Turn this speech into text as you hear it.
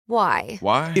Why?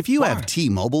 Why? If you have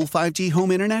T-Mobile 5G home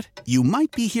internet, you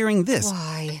might be hearing this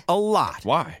Why? a lot.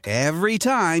 Why? Every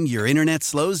time your internet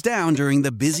slows down during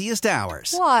the busiest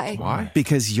hours. Why? Why?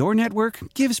 Because your network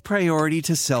gives priority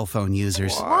to cell phone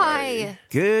users. Why?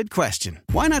 Good question.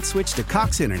 Why not switch to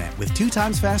Cox Internet with 2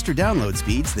 times faster download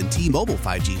speeds than T-Mobile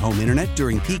 5G home internet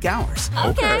during peak hours?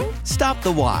 Okay. Stop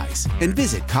the whys and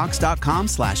visit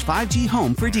cox.com/5G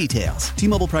home for details.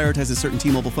 T-Mobile prioritizes certain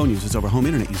T-Mobile phone users over home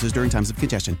internet users during times of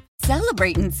congestion.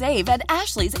 Celebrate and save at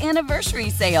Ashley's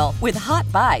Anniversary Sale. With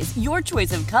Hot Buys, your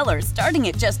choice of colors starting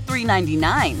at just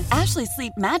 $3.99. Ashley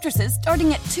Sleep mattresses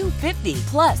starting at $2.50.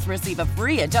 Plus, receive a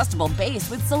free adjustable base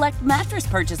with select mattress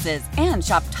purchases. And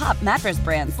shop top mattress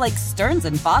brands like Stearns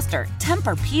 & Foster,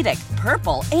 Tempur-Pedic,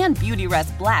 Purple, and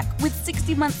Beautyrest Black with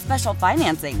 60-month special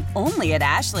financing. Only at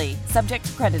Ashley. Subject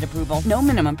to credit approval. No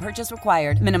minimum purchase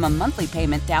required. Minimum monthly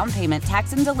payment, down payment,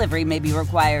 tax, and delivery may be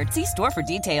required. See store for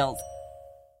details.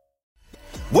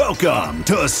 Welcome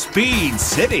to Speed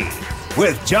City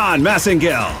with John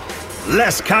Massengale,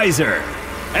 Les Kaiser,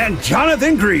 and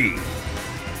Jonathan Green.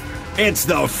 It's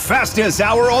the fastest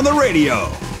hour on the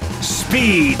radio.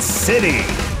 Speed City.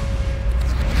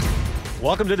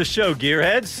 Welcome to the show,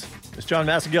 Gearheads. It's John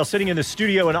Massengale sitting in the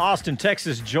studio in Austin,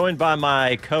 Texas, joined by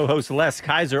my co-host Les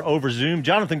Kaiser over Zoom.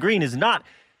 Jonathan Green is not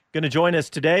going to join us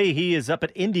today. He is up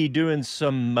at Indy doing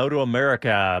some Moto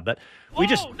America, but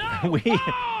he's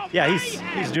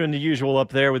doing the usual up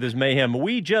there with his mayhem.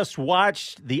 We just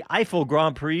watched the Eifel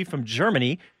Grand Prix from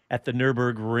Germany at the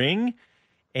Nürburgring,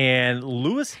 and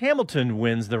Lewis Hamilton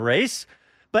wins the race.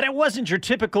 But it wasn't your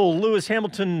typical Lewis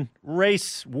Hamilton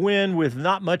race win with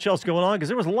not much else going on, because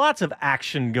there was lots of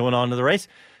action going on in the race.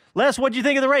 Les, what'd you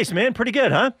think of the race, man? Pretty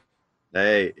good, huh?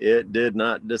 Hey, it did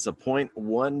not disappoint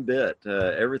one bit.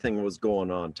 Everything was going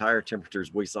on. Tire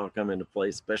temperatures we saw come into play,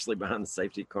 especially behind the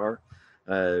safety car.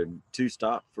 2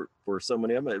 stop for so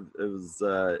many of them.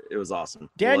 It was awesome.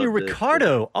 Daniel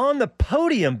Ricciardo on the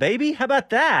podium, baby. How about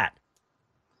that?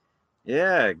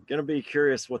 Yeah, gonna be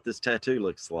curious what this tattoo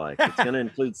looks like. It's gonna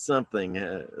include something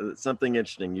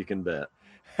interesting, you can bet.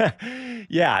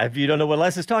 Yeah, if you don't know what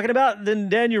Les is talking about, then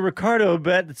Daniel Ricciardo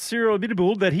bet Cyril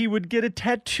Abiteboul that he would get a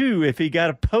tattoo if he got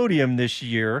a podium this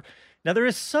year. Now, there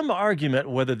is some argument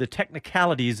whether the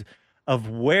technicalities of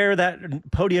where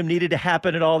that podium needed to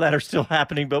happen and all that are still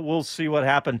happening, but we'll see what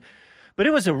happened. But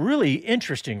it was a really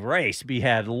interesting race. We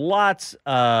had lots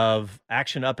of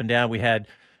action up and down. We had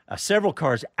several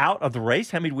cars out of the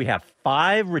race. How many did we have?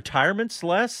 5 retirements,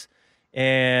 Les?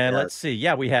 And let's see.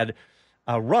 Yeah, we had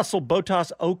Russell,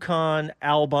 Bottas, Ocon,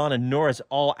 Albon, and Norris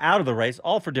all out of the race,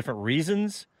 all for different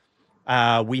reasons.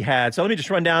 So let me just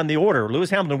run down the order. Lewis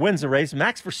Hamilton wins the race.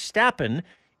 Max Verstappen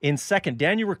in second.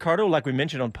 Daniel Ricciardo, like we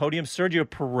mentioned, on podium. Sergio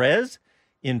Perez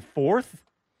in fourth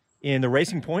in the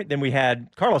Racing Point. Then we had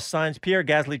Carlos Sainz, Pierre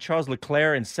Gasly, Charles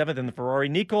Leclerc in seventh in the Ferrari.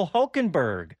 Nico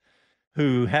Hülkenberg,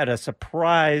 who had a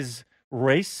surprise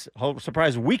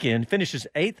weekend, finishes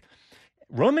eighth.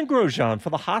 Roman Grosjean for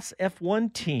the Haas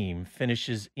F1 team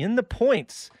finishes in the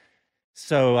points.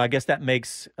 So I guess that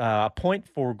makes a point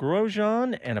for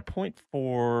Grosjean and a point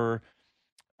for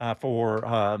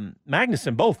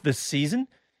Magnussen both this season.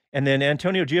 And then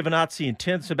Antonio Giovinazzi in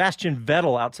 10th. Sebastian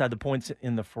Vettel outside the points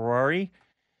in the Ferrari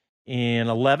in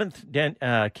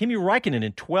 11th. Kimi Räikkönen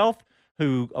in 12th,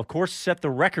 who, of course, set the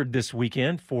record this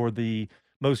weekend for the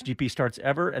most GP starts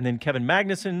ever. And then Kevin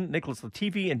Magnussen, Nicholas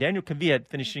Latifi, and Daniel Kvyat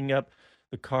finishing up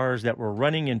the cars that were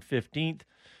running in 15th.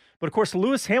 But, of course,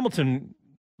 Lewis Hamilton,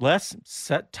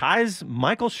 ties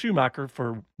Michael Schumacher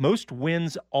for most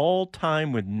wins all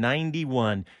time with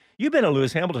 91. You've been a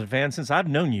Lewis Hamilton fan since I've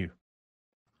known you.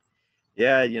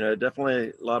 Yeah,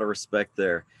 definitely a lot of respect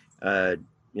there.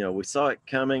 We saw it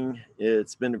coming.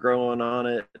 It's been growing on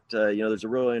it. There's a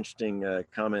real interesting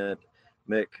comment.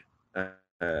 Mick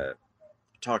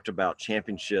talked about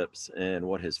championships and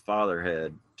what his father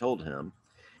had told him.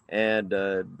 And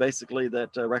basically that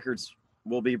records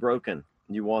will be broken.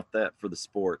 You want that for the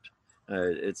sport.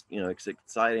 It's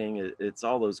exciting. It's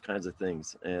all those kinds of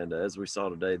things. And as we saw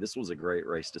today, this was a great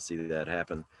race to see that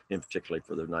happen, and particularly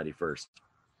for the 91st.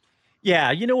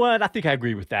 Yeah, you know what? I think I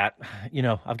agree with that.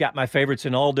 I've got my favorites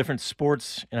in all different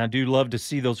sports, and I do love to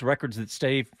see those records that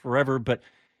stay forever. But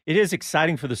it is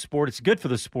exciting for the sport. It's good for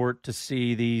the sport to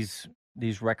see these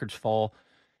records fall.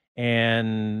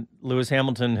 And Lewis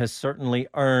Hamilton has certainly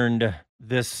earned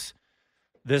this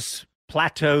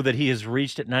plateau that he has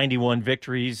reached at 91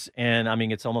 victories. And I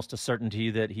mean, it's almost a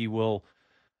certainty that he will,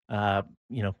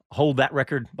 hold that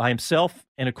record by himself.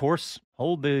 And of course,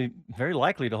 very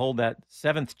likely to hold that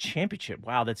 7th championship.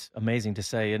 Wow, that's amazing to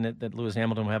say, isn't it, that Lewis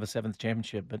Hamilton will have a 7th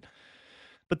championship.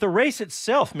 But But the race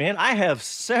itself, man, I have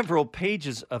several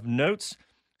pages of notes,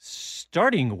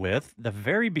 starting with the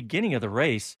very beginning of the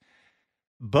race.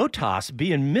 Bottas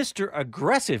being Mr.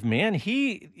 Aggressive, man.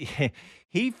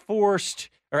 He forced,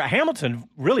 or Hamilton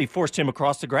really forced him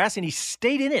across the grass, and he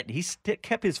stayed in it. He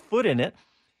kept his foot in it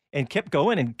and kept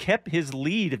going and kept his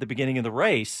lead at the beginning of the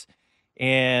race,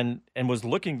 and was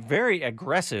looking very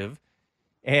aggressive.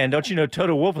 And don't you know,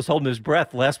 Toto Wolff was holding his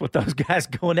breath, Les, with those guys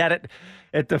going at it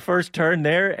at the first turn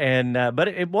there. And but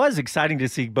it was exciting to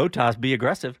see Bottas be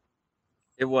aggressive.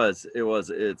 It was.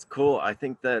 It's cool. I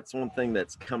think that's one thing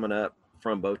that's coming up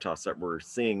from Bottas that we're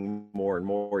seeing more and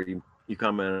more. You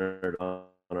commented on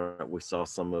it. We saw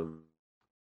some of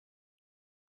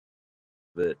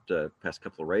it past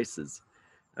couple of races.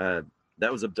 That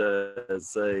was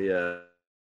as a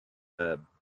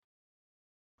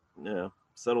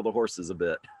settle the horses a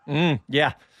bit.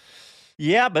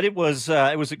 Yeah, but it was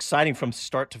exciting from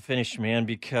start to finish, man,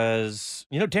 because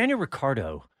Daniel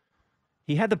Ricciardo,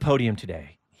 he had the podium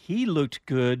today. He looked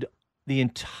good the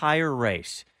entire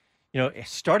race.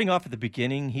 Starting off at the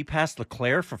beginning, he passed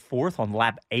Leclerc for fourth on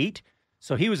lap 8,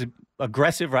 so he was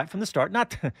aggressive right from the start.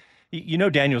 Not,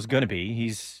 Daniel's going to be.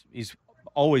 He's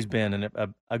always been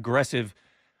an aggressive.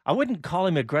 I wouldn't call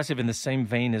him aggressive in the same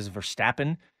vein as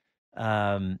Verstappen.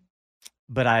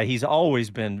 But he's always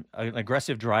been an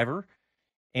aggressive driver,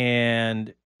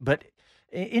 but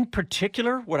in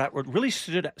particular, what really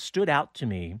stood out to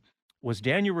me was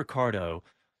Daniel Ricciardo.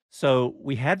 So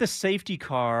we had the safety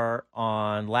car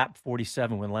on lap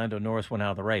 47 when Lando Norris went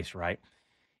out of the race, right?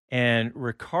 And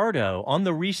Ricciardo on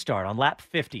the restart on lap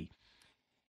 50,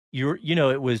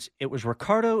 it was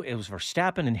Ricciardo, it was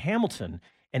Verstappen and Hamilton.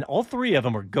 And all three of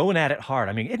them are going at it hard.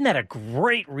 I mean, isn't that a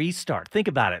great restart? Think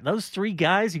about it. Those three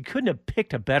guys, you couldn't have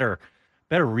picked a better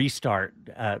restart,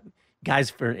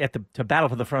 guys, to battle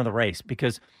for the front of the race,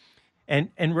 because and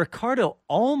Ricciardo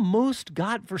almost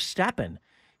got Verstappen.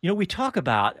 We talk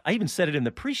about, I even said it in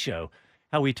the pre-show,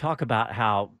 how we talk about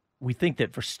how we think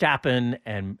that Verstappen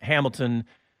and Hamilton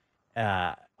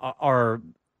are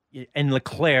and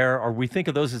Leclerc, or we think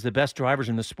of those as the best drivers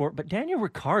in the sport. But Daniel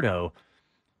Ricciardo,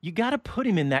 you got to put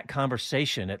him in that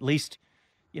conversation, at least,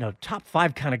 top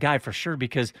 5 kind of guy for sure,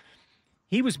 because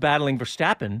he was battling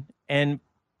Verstappen and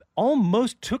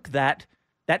almost took that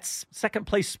second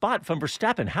place spot from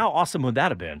Verstappen. How awesome would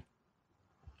that have been?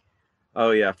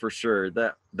 Oh yeah, for sure.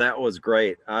 That was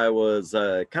great. I was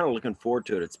kind of looking forward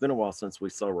to it. It's been a while since we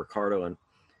saw Ricciardo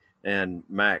and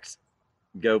Max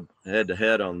go head to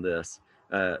head on this.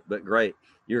 But great.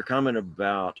 Your comment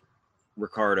about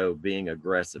Ricciardo being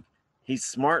aggressive. He's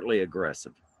smartly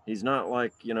aggressive. He's not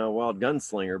like, a wild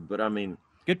gunslinger, but I mean,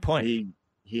 good point.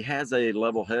 He has a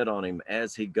level head on him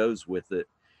as he goes with it.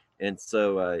 And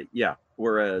so,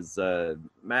 whereas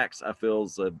Max, I feel,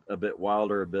 is a bit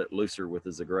wilder, a bit looser with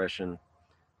his aggression.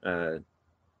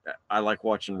 I like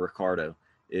watching Ricciardo.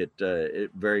 It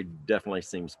very definitely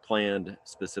seems planned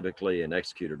specifically and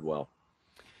executed well.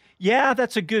 Yeah,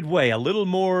 that's a good way. A little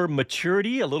more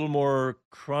maturity, a little more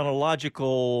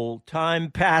chronological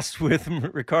time passed with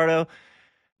Ricciardo.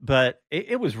 But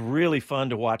it was really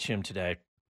fun to watch him today.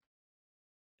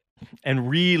 And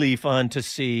really fun to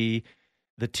see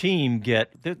the team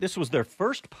this was their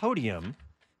first podium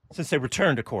since they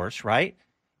returned, of course, right?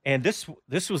 And this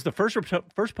was the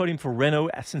first podium for Renault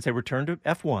since they returned to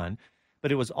F1.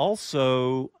 But it was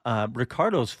also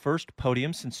Ricciardo's first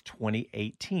podium since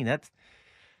 2018. That's...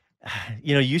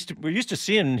 we're used to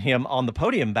seeing him on the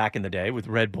podium back in the day with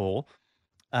Red Bull.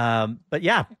 But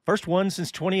yeah, first one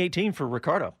since 2018 for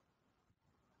Ricciardo.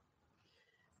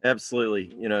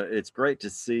 Absolutely. It's great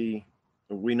to see.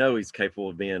 We know he's capable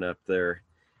of being up there.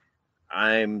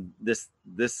 I'm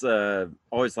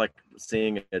always like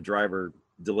seeing a driver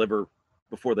deliver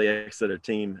before they exit a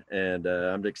team. And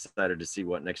I'm excited to see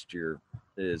what next year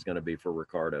is going to be for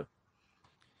Ricciardo.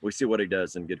 We see what he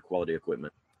does in good quality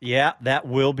equipment. Yeah, that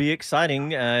will be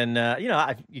exciting. And,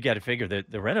 you got to figure that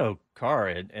the Renault car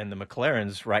and the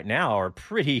McLarens right now are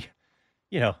pretty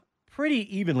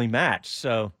evenly matched.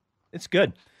 So it's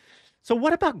good. So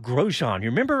what about Grosjean? You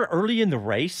remember early in the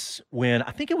race when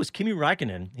I think it was Kimi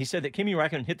Räikkönen, he said that Kimi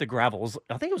Räikkönen hit the gravel.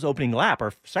 I think it was opening lap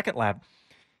or second lap.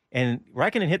 And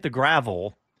Räikkönen hit the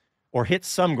gravel or hit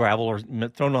some gravel or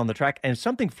thrown on the track, and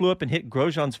something flew up and hit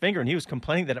Grosjean's finger, and he was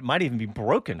complaining that it might even be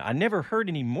broken. I never heard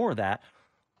any more of that.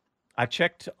 I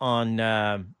checked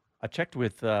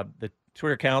with the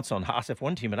Twitter accounts on Haas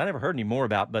F1 team, and I never heard any more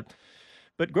about. But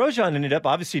Grosjean ended up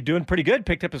obviously doing pretty good.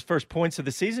 Picked up his first points of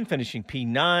the season, finishing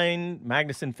P9.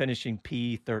 Magnussen finishing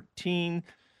P13.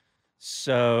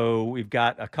 So we've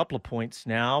got a couple of points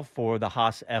now for the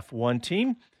Haas F1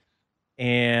 team.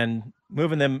 and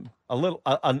moving them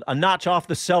a notch off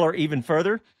the cellar even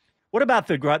further. What about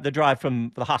the drive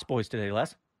from the Haas boys today,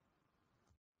 Les?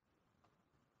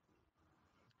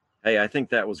 Hey, I think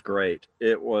that was great.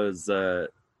 It was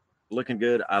looking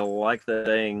good. I like the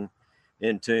thing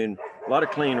in tune. A lot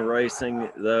of clean racing,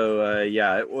 though.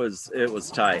 Yeah, it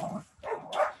was tight.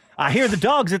 I hear the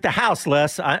dogs at the house,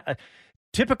 Les.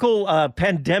 Typical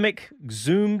pandemic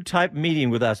Zoom type meeting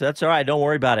with us. That's all right. Don't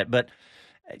worry about it. But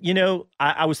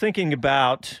I was thinking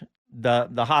about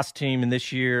the Haas team in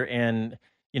this year, and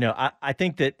I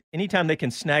think that anytime they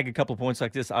can snag a couple of points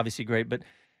like this, obviously great. But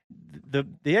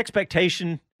the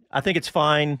expectation, I think it's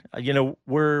fine. We know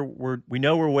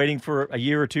we're waiting for a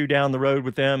year or two down the road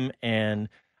with them, and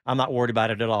I'm not worried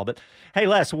about it at all. But hey,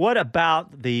 Les, what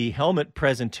about the helmet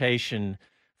presentation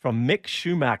from Mick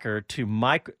Schumacher to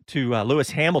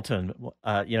Lewis Hamilton?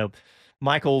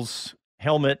 Michael's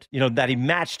helmet, that he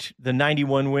matched the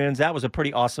 91 wins. That was a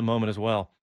pretty awesome moment as well.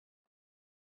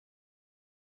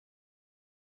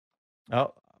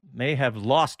 Oh, may have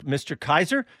lost Mr.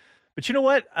 Kaiser. But you know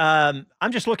what? I'm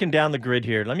just looking down the grid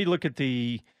here. Let me look at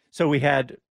so we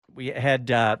had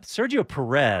Sergio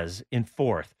Perez in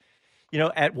fourth.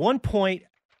 At one point,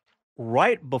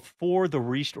 right before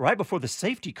the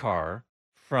safety car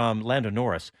from Lando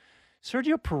Norris,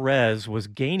 Sergio Perez was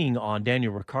gaining on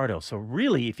Daniel Ricciardo. So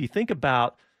really, if you think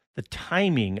about the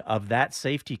timing of that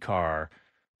safety car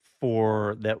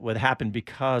that would happen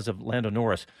because of Lando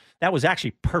Norris, that was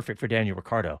actually perfect for Daniel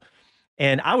Ricciardo.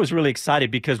 And I was really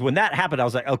excited because when that happened, I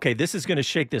was like, okay, this is going to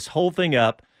shake this whole thing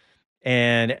up.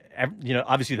 And,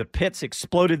 obviously the pits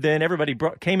exploded then. Everybody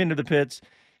came into the pits.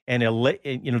 And,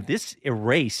 this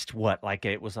erased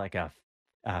it was like a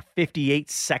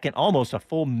 58-second, almost a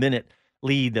full minute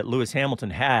lead that Lewis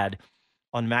Hamilton had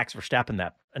on Max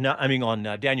Verstappen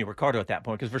on Daniel Ricciardo at that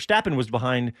point, because Verstappen was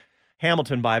behind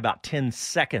Hamilton by about 10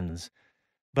 seconds.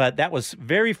 But that was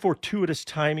very fortuitous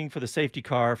timing for the safety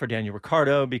car for Daniel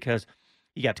Ricciardo, because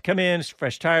he got to come in,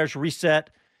 fresh tires, reset,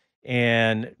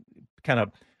 and kind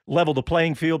of level the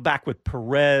playing field back with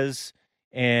Perez,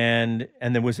 and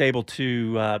then was able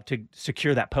to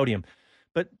secure that podium.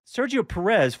 But Sergio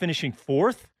Perez finishing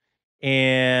fourth,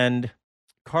 and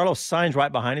Carlos Sainz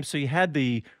right behind him. So you had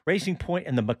the Racing Point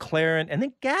and the McLaren, and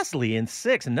then Gasly in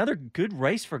sixth. Another good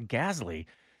race for Gasly,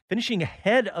 finishing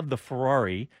ahead of the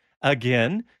Ferrari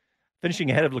again,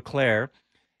 finishing ahead of Leclerc.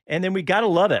 And then we got to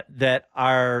love it that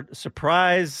our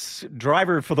surprise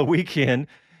driver for the weekend,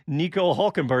 Nico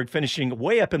Hülkenberg, finishing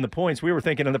way up in the points. We were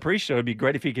thinking in the pre-show it'd be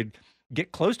great if he could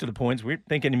get close to the points. We were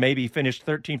thinking maybe finish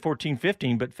 13, 14,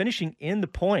 15, but finishing in the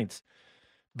points.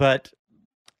 But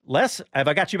Les, have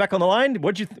I got you back on the line?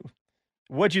 What'd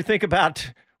you think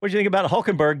about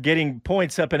Hülkenberg getting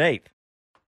points up in eighth?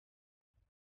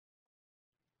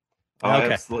 Oh,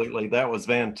 okay. Absolutely. That was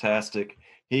fantastic.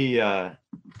 He,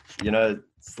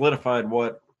 solidified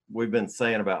what we've been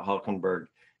saying about Hülkenberg.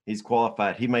 He's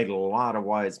qualified. He made a lot of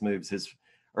wise moves. His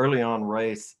early on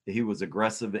race, he was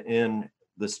aggressive in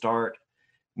the start,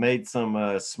 made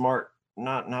some smart,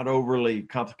 not overly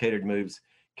complicated moves.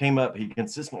 Came up, he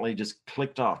consistently just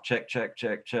clicked off, check.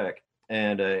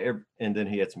 And then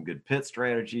he had some good pit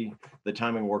strategy. The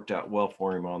timing worked out well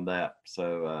for him on that.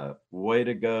 So way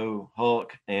to go,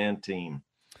 Hulk and team.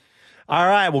 All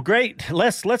right, well, great.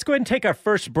 Let's go ahead and take our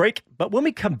first break. But when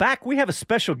we come back, we have a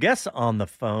special guest on the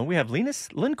phone. We have Linus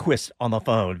Lindquist on the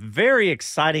phone. Very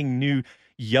exciting new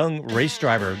young race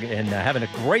driver and having a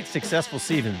great, successful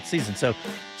season. So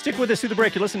stick with us through the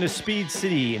break. You're listening to Speed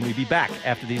City, and we'll be back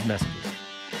after these messages.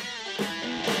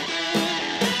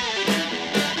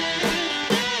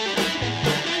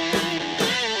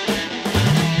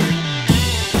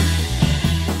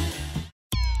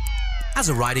 As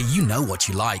a rider, you know what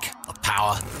you like. The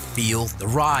power, the feel, the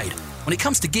ride. When it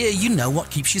comes to gear, you know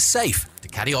what keeps you safe.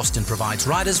 Ducati Austin provides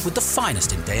riders with the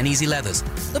finest in Dainese leathers,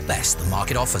 the best the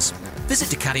market offers.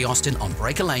 Visit Ducati Austin on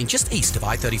Breaker Lane just east of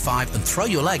I-35 and throw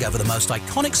your leg over the most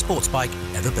iconic sports bike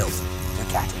ever built.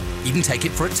 Ducati. Even take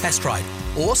it for a test ride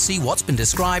or see what's been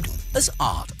described as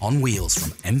art on wheels from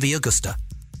MV Agusta.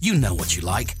 You know what you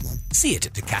like. See it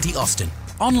at Ducati Austin.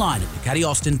 Online at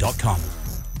DucatiAustin.com.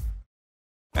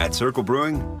 At Circle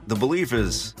Brewing, the belief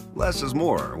is less is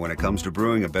more when it comes to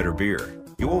brewing a better beer.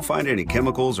 You won't find any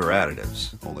chemicals or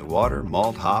additives, only water,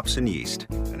 malt, hops, and yeast,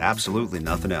 and absolutely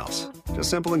nothing else. Just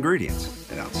simple ingredients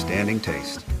and outstanding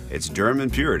taste. It's German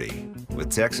purity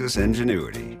with Texas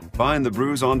ingenuity. Find the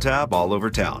brews on tap all over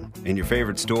town, in your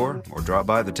favorite store, or drop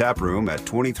by the tap room at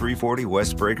 2340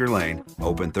 West Breaker Lane,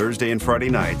 open Thursday and Friday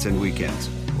nights and weekends.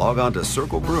 Log on to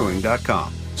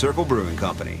circlebrewing.com. Circle Brewing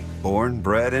Company. Born,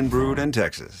 bred, and brewed in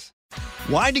Texas.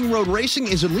 Winding Road Racing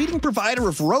is a leading provider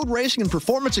of road racing and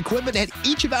performance equipment at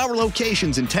each of our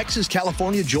locations in Texas,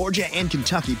 California, Georgia, and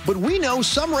Kentucky. But we know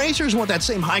some racers want that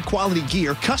same high-quality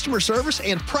gear, customer service,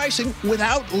 and pricing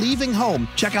without leaving home.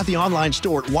 Check out the online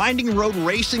store at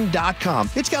windingroadracing.com.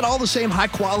 It's got all the same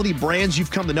high-quality brands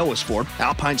you've come to know us for.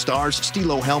 Alpine Stars,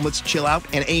 Stilo helmets, Chill Out,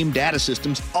 and AIM data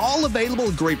systems, all available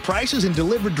at great prices and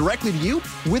delivered directly to you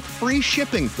with free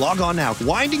shipping. Log on now,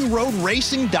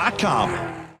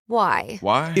 windingroadracing.com. Why?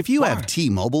 Why? If you have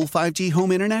T-Mobile 5G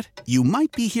home internet, you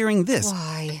might be hearing this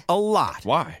Why? a lot.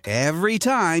 Why? Every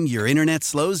time your internet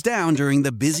slows down during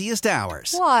the busiest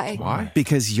hours. Why? Why?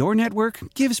 Because your network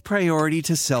gives priority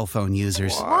to cell phone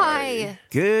users. Why?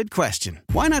 Good question.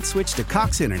 Why not switch to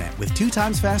Cox Internet with 2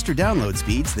 times faster download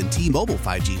speeds than T-Mobile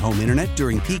 5G home internet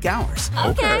during peak hours?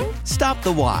 Okay. Stop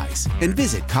the whys and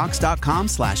visit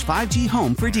cox.com/5G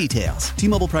home for details.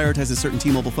 T-Mobile prioritizes certain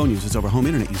T-Mobile phone users over home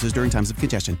internet users during times of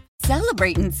congestion.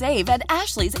 Celebrate and save at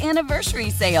Ashley's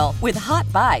Anniversary Sale. With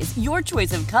Hot Buys, your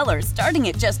choice of colors starting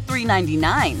at just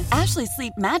 $3.99. Ashley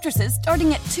Sleep mattresses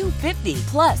starting at $2.50.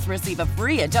 Plus, receive a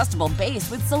free adjustable base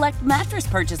with select mattress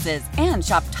purchases. And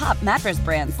shop top mattress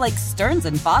brands like Stearns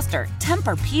 & Foster,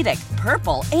 Tempur-Pedic,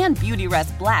 Purple, and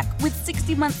Beautyrest Black with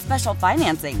 60-month special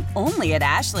financing. Only at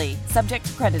Ashley. Subject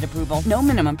to credit approval. No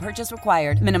minimum purchase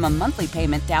required. Minimum monthly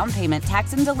payment, down payment,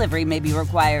 tax, and delivery may be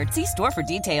required. See store for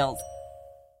details.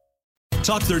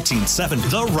 Talk 13.7,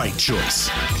 the right choice.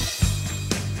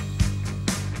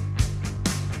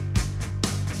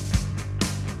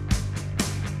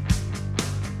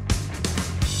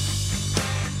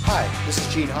 Hi, this is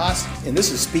Gene Haas, and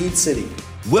this is Speed City.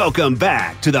 Welcome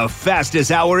back to the fastest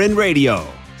hour in radio,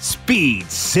 Speed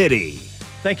City.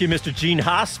 Thank you, Mr. Gene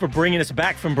Haas, for bringing us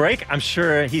back from break. I'm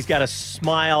sure he's got a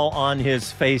smile on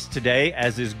his face today,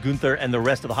 as is Gunther and the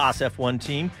rest of the Haas F1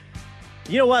 team.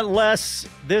 You know what, Les?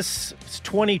 This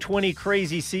 2020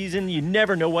 crazy season, you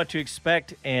never know what to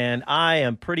expect, and I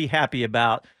am pretty happy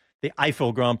about the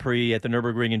Eifel Grand Prix at the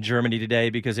Nürburgring in Germany today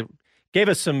because it gave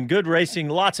us some good racing,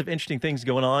 lots of interesting things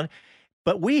going on.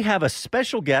 But we have a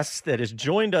special guest that has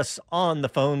joined us on the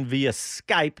phone via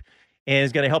Skype and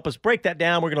is going to help us break that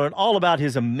down. We're going to learn all about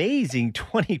his amazing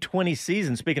 2020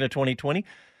 season. Speaking of 2020,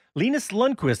 Linus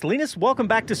Lundqvist. Linus, welcome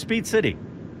back to Speed City.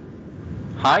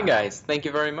 Hi, guys. Thank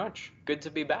you very much. Good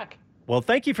to be back. Well,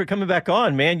 thank you for coming back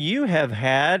on, man. You have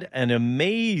had an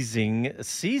amazing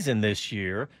season this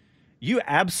year. You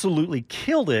absolutely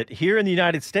killed it here in the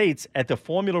United States at the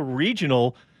Formula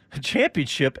Regional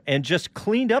Championship and just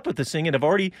cleaned up with this thing and have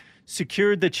already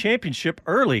secured the championship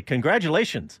early.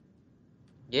 Congratulations.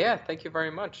 Yeah, thank you very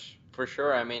much. For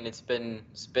sure. I mean, it's been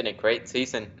a great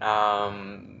season.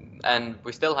 And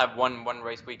we still have one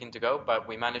race weekend to go, but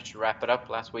we managed to wrap it up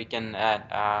last weekend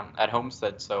at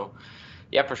Homestead. So,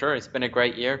 yeah, for sure, it's been a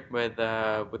great year with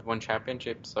one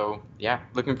championship. So, yeah,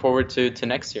 looking forward to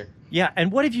next year. Yeah,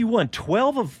 and what have you won?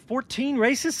 12 of 14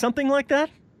 races, something like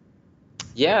that?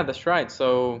 Yeah, that's right.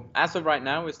 So as of right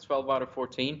now, it's 12 out of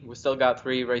 14. We still got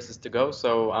 3 races to go,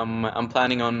 so I'm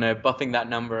planning on buffing that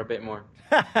number a bit more.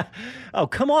 Oh,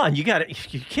 come on. You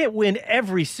can't win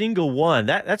every single one.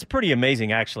 That's pretty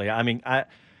amazing, actually. I mean,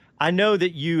 I know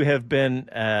that you have been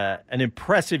an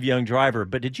impressive young driver,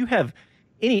 but did you have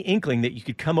any inkling that you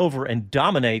could come over and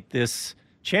dominate this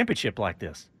championship like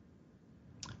this?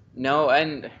 No,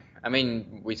 and I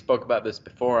mean, we spoke about this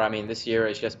before. I mean, this year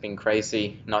has just been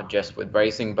crazy, not just with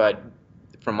racing, but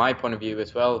from my point of view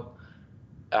as well.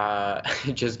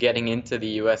 Just getting into the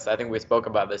US, I think we spoke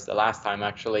about this the last time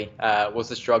actually,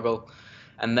 was a struggle.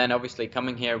 And then obviously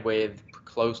coming here with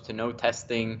close to no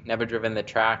testing, never driven the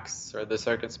tracks or the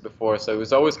circuits before. So it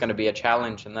was always going to be a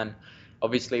challenge. And then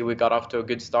obviously we got off to a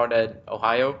good start at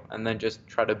Ohio and then just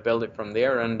try to build it from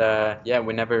there. And yeah,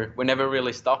 we never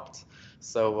really stopped.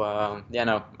 So,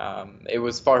 it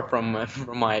was far from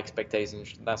my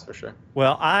expectations, that's for sure.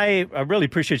 Well, I really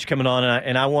appreciate you coming on,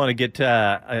 and I want to get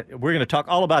we're going to talk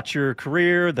all about your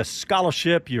career, the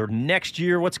scholarship, your next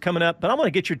year, what's coming up. But I want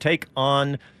to get your take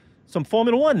on some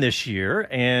Formula One this year.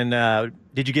 And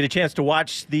did you get a chance to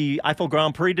watch the Eifel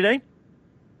Grand Prix today?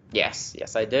 Yes,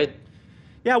 I did.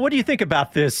 Yeah, what do you think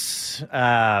about this?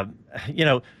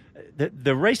 The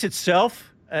race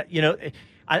itself,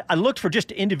 I looked for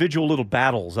just individual little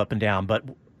battles up and down, but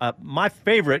my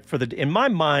favorite in my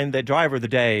mind, the driver of the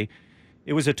day,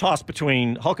 it was a toss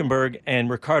between Hülkenberg and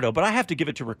Ricciardo, but I have to give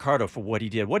it to Ricciardo for what he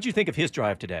did. What did you think of his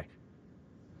drive today?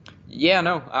 Yeah,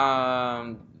 no,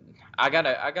 I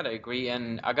gotta agree,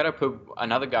 and I gotta put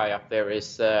another guy up there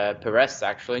is Perez.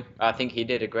 Actually, I think he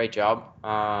did a great job.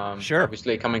 Sure.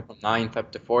 Obviously, coming from 9th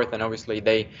up to 4th, and obviously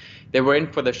they were in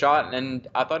for the shot, and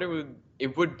I thought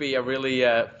it would be a really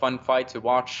fun fight to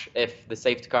watch if the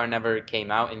safety car never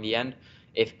came out in the end.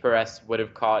 If Perez would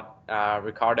have caught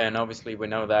Ricciardo, and obviously we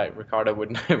know that Ricciardo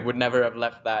would never have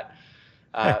left that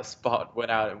spot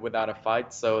without a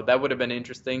fight. So that would have been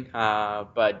interesting.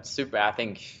 But super. I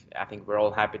think we're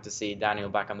all happy to see Daniel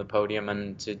back on the podium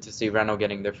and to see Renault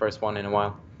getting their first one in a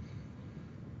while.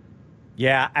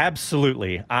 Yeah,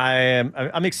 absolutely.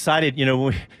 I'm excited. You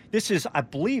know, this is, I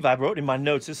believe I wrote in my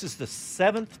notes, this is the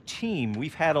 7th team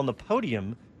we've had on the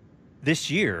podium this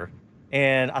year,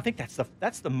 and I think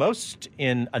that's the most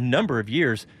in a number of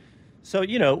years. So,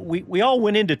 you know, we all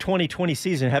went into 2020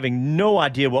 season having no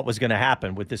idea what was going to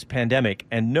happen with this pandemic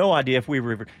and no idea if we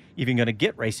were even going to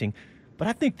get racing. But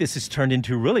I think this has turned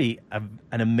into really an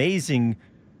amazing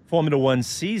Formula One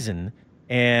season.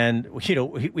 And, you know,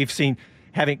 we've seen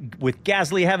with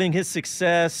Gasly having his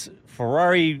success,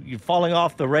 Ferrari falling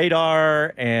off the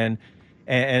radar and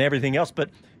everything else.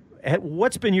 But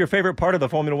what's been your favorite part of the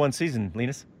Formula One season,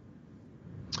 Linus?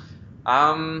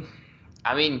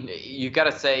 I mean, you got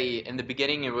to say, in the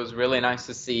beginning, it was really nice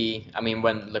to see, I mean,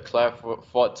 when Leclerc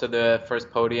fought to the first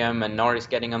podium and Norris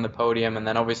getting on the podium, and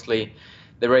then obviously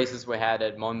the races we had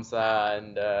at Monza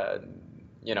and,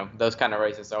 you know, those kind of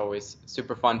races are always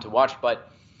super fun to watch.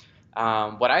 But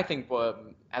what I think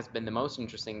has been the most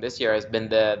interesting this year has been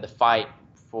the fight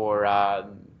for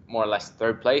more or less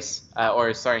 4th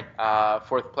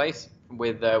place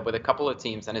with a couple of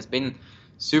teams, and it's been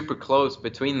super close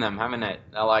between them, haven't it?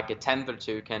 Like a 10th or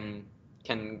two can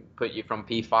put you from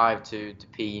P5 to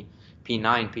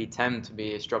P9, P10 to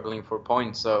be struggling for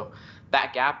points. So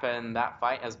that gap and that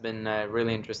fight has been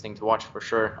really interesting to watch for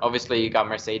sure. Obviously, you got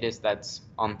Mercedes that's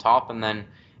on top, and then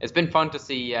it's been fun to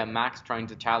see Max trying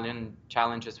to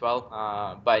challenge as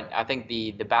well. But I think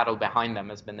the battle behind them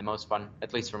has been the most fun,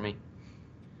 at least for me.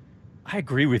 I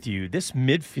agree with you. This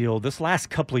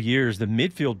last couple of years, the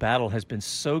midfield battle has been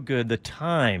so good. The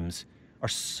times are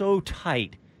so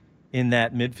tight in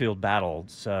that midfield battle.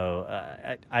 So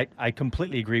I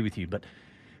completely agree with you. But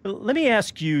let me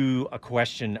ask you a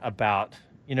question about,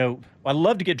 you know, I'd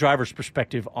love to get drivers'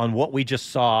 perspective on what we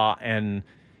just saw. And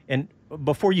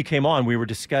before you came on, we were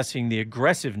discussing the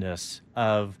aggressiveness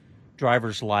of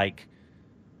drivers like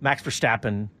Max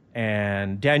Verstappen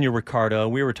and Daniel Ricciardo.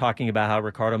 We were talking about how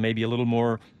Ricciardo maybe a little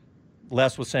more,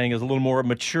 Les was saying, is a little more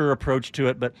mature approach to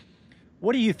it. But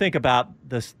what do you think about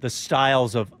the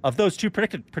styles of those two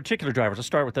particular drivers? Let's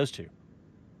start with those two.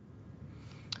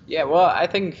 Yeah, well, I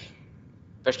think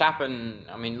Verstappen,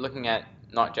 I mean, looking at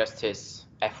not just his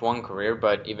F1 career,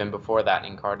 but even before that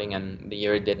in karting and the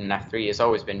year he did in F3, has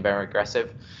always been very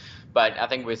aggressive. But I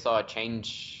think we saw a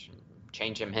change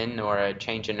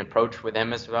in approach with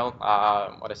him as well.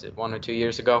 1 or 2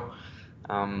 years ago?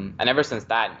 And ever since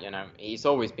that, you know, he's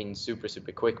always been super,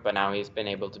 super quick, but now he's been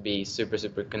able to be super,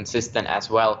 super consistent as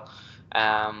well.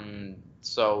 And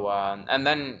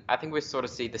then I think we sort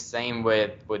of see the same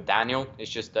with Daniel.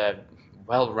 It's just a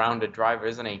well-rounded driver,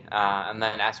 isn't he? And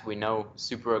then, as we know,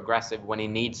 super aggressive when he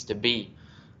needs to be.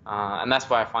 And that's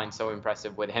why I find so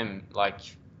impressive with him. Like,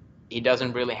 he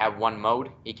doesn't really have one mode.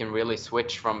 He can really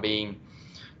switch from being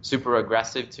super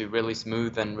aggressive to really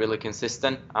smooth and really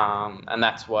consistent. And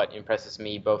that's what impresses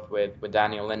me both with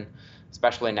Daniel and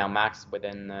especially now Max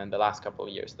within the last couple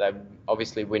of years. That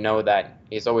obviously we know that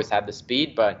he's always had the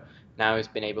speed, but now he's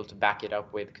been able to back it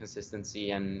up with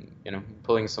consistency and, you know,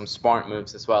 pulling some smart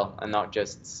moves as well and not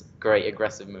just great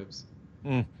aggressive moves.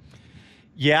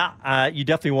 Yeah, you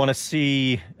definitely want to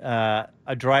see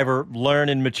a driver learn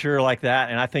and mature like that,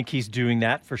 and I think he's doing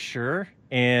that for sure.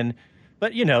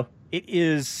 But you know, it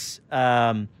is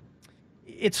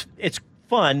it's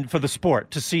fun for the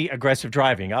sport to see aggressive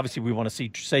driving. Obviously, we want to see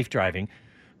safe driving.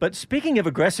 But speaking of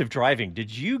aggressive driving,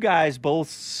 did you guys both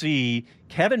see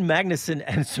Kevin Magnussen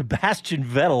and Sebastian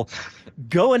Vettel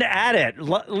going at it?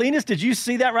 Linus, did you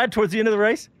see that right towards the end of the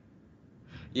race?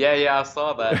 Yeah, I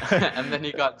saw that. And then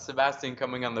you got Sebastian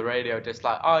coming on the radio just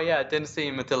like, oh yeah, I didn't see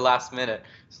him until last minute.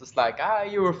 It's just like,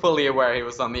 you were fully aware he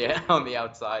was on the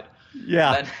outside.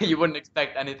 Yeah. And then you wouldn't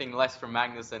expect anything less from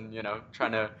Magnussen, you know,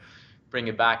 trying to bring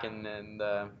it back in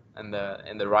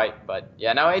the right. But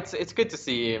yeah, no, it's good to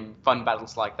see fun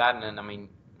battles like that. And I mean,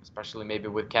 especially maybe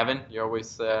with Kevin, you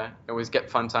always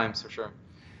get fun times for sure.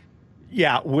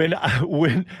 Yeah, when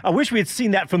I wish we had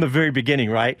seen that from the very beginning,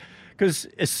 right? Because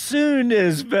as soon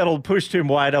as Vettel pushed him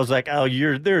wide, I was like, "Oh,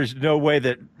 there's no way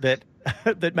that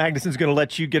Magnussen's going to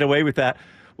let you get away with that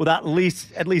without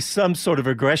at least some sort of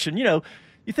aggression." You know,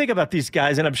 you think about these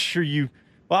guys, and I'm sure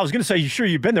I was going to say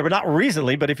you've been there, but not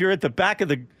recently. But if you're at the back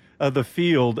of the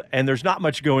field and there's not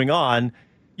much going on,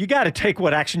 you got to take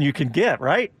what action you can get,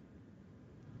 right?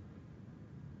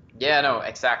 Yeah, no,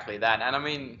 exactly that. And I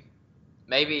mean,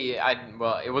 maybe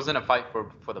it wasn't a fight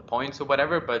for the points or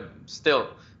whatever, but still,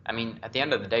 I mean, at the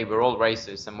end of the day, we're all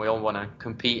racers and we all want to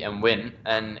compete and win.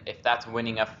 And if that's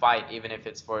winning a fight, even if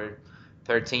it's for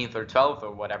 13th or 12th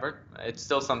or whatever, it's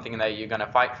still something that you're going to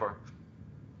fight for.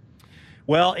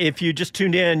 Well, if you just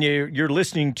tuned in, you're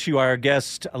listening to our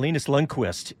guest, Linus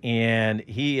Lundqvist, and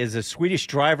he is a Swedish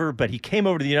driver, but he came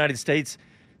over to the United States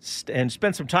and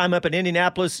spent some time up in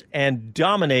Indianapolis and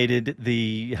dominated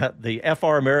the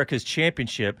FR Americas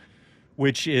Championship,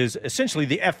 which is essentially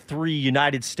the F3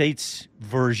 United States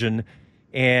version,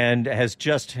 and has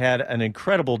just had an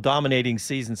incredible dominating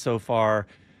season so far.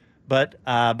 But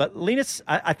Linus,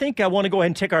 I think I want to go ahead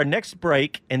and take our next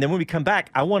break, and then when we come back,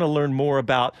 I want to learn more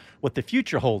about what the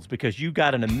future holds, because you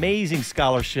got an amazing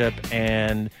scholarship,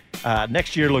 and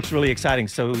next year looks really exciting.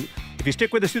 So if you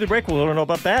stick with us through the break, we'll learn all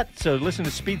about that. So listen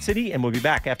to Speed City, and we'll be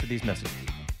back after these messages.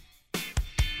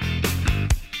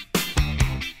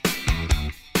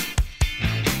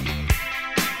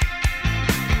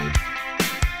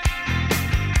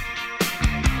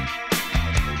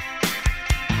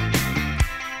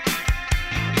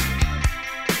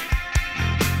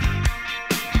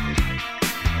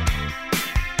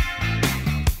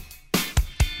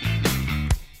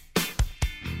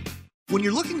 When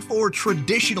you're looking for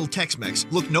traditional Tex-Mex,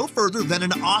 look no further than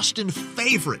an Austin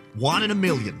favorite, One in a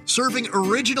Million. Serving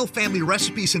original family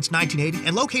recipes since 1980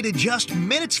 and located just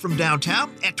minutes from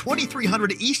downtown at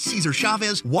 2300 East Cesar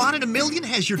Chavez, One in a Million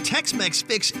has your Tex-Mex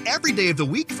fix every day of the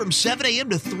week from 7 a.m.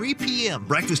 to 3 p.m.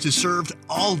 Breakfast is served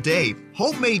all day.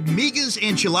 Homemade migas,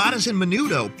 enchiladas, and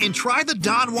menudo. And try the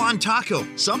Don Juan taco.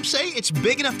 Some say it's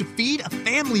big enough to feed a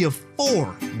family of 4.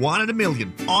 One in a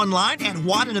Million. Online at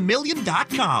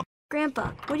oneinaMillion.com.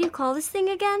 Grandpa, what do you call this thing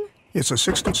again? It's a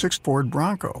 66 Ford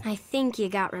Bronco. I think you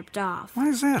got ripped off. Why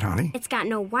is that, honey? It's got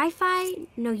no Wi-Fi,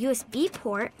 no USB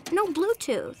port, no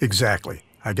Bluetooth. Exactly.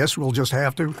 I guess we'll just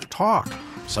have to talk.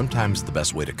 Sometimes the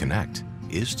best way to connect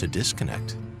is to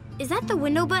disconnect. Is that the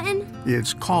window button?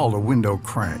 It's called a window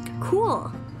crank. Cool.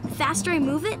 The faster I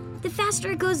move it, the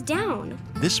faster it goes down.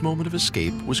 This moment of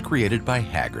escape was created by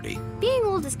Haggerty. Being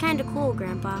old is kind of cool,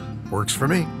 Grandpa. Works for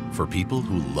me. For people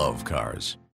who love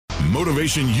cars.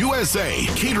 Motivation USA,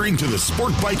 catering to the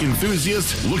sport bike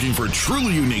enthusiast looking for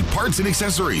truly unique parts and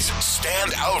accessories.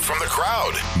 Stand out from the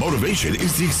crowd. Motivation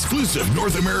is the exclusive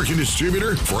North American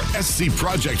distributor for SC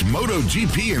Project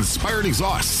MotoGP inspired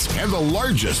exhausts and the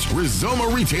largest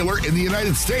Rizoma retailer in the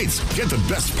United States. Get the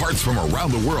best parts from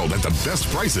around the world at the best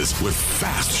prices with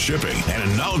fast shipping and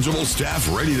a knowledgeable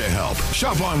staff ready to help.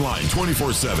 Shop online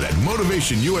 24/7 at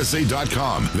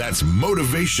motivationusa.com. That's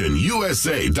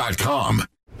motivationusa.com.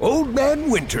 Old Man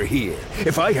Winter here.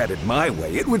 If I had it my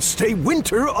way, it would stay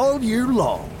winter all year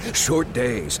long. Short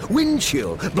days, wind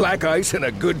chill, black ice, and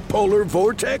a good polar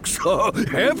vortex. Oh,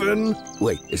 heaven.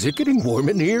 Wait, is it getting warm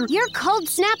in here? Your cold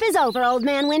snap is over, Old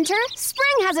Man Winter.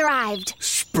 Spring has arrived.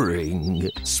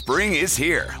 Spring. Spring is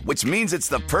here, which means it's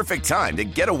the perfect time to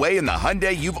get away in the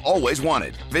Hyundai you've always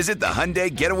wanted. Visit the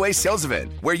Hyundai Getaway Sales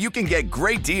Event, where you can get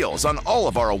great deals on all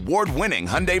of our award-winning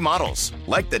Hyundai models,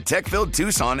 like the tech-filled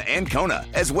Tucson and Kona,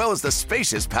 as well as the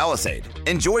spacious Palisade.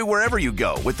 Enjoy wherever you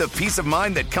go with the peace of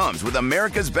mind that comes with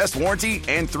America's best warranty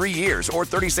and 3 years or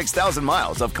 36,000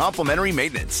 miles of complimentary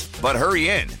maintenance. But hurry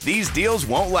in, these deals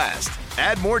won't last.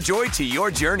 Add more joy to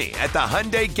your journey at the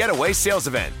Hyundai Getaway Sales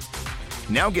Event.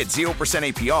 Now get 0%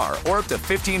 APR or up to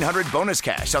 $1,500 bonus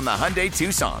cash on the Hyundai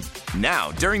Tucson.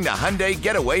 Now during the Hyundai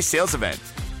Getaway Sales Event.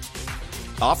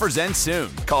 Offers end soon.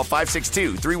 Call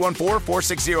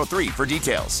 562-314-4603 for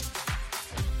details.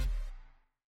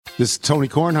 This is Tony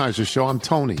Kornheiser's show. I'm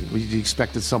Tony. You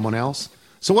expected someone else?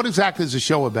 So what exactly is the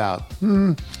show about?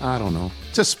 I don't know.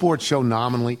 It's a sports show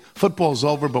nominally. Football's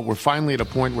over, but we're finally at a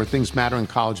point where things matter in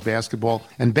college basketball,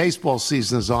 and baseball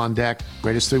season is on deck.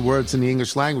 Greatest 3 words in the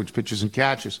English language, pitchers and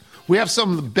catchers. We have some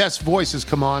of the best voices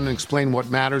come on and explain what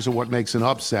matters or what makes an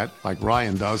upset, like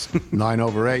Ryan does,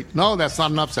 9/8. No, that's not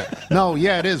an upset. No,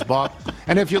 yeah, it is, Bob.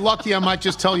 And if you're lucky, I might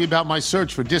just tell you about my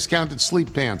search for discounted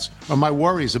sleep pants or my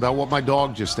worries about what my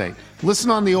dog just ate. Listen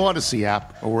on the Odyssey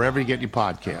app or wherever you get your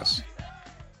podcasts.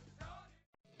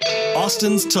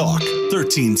 Austin's Talk,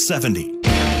 1370.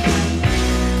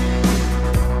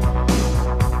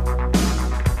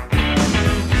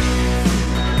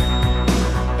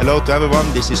 Hello to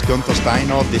everyone, this is Gunther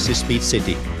Steiner, this is Speed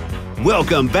City.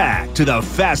 Welcome back to the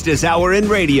fastest hour in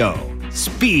radio,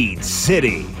 Speed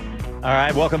City. All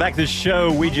right, welcome back to the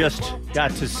show. We just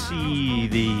got to see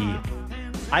the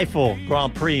Eifel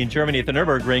Grand Prix in Germany at the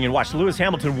Nürburgring and watched Lewis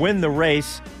Hamilton win the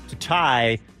race to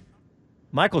tie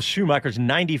Michael Schumacher's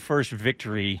 91st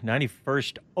victory,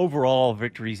 91st overall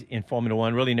victories in Formula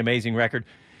One. Really an amazing record.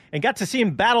 And got to see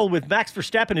him battle with Max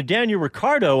Verstappen and Daniel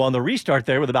Ricciardo on the restart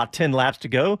there with about 10 laps to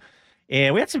go.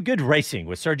 And we had some good racing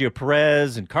with Sergio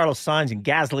Perez and Carlos Sainz and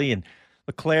Gasly and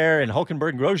Leclerc and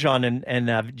Hülkenberg and Grosjean and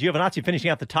Giovinazzi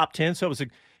finishing out the top 10. So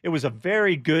it was a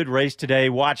very good race today.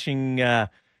 Watching,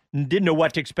 didn't know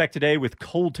what to expect today with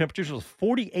cold temperatures. It was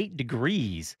 48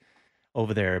 degrees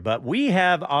over there. But we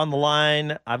have on the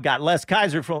line, I've got Les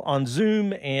Kaiser on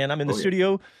Zoom, and I'm in the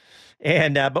studio.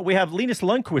 And but we have Linus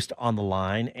Lundqvist on the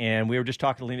line, and we were just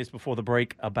talking to Linus before the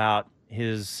break about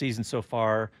his season so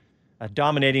far.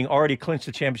 Dominating, already clinched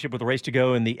the championship with a race to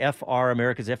go in the FR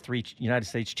America's F3 United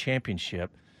States Championship.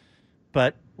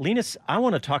 But Linus, I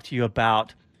want to talk to you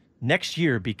about next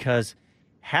year because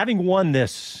having won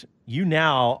this, you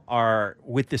now are,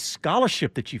 with this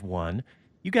scholarship that you've won,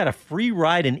 you got a free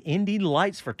ride in Indy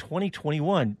Lights for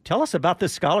 2021. Tell us about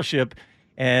this scholarship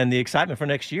and the excitement for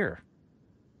next year.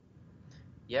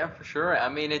 Yeah, for sure. I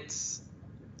mean,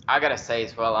 I gotta say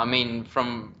as well. I mean,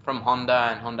 from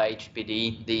Honda and Honda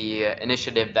HPD, the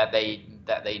initiative that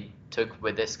they took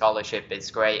with this scholarship is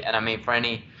great. And I mean, for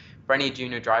any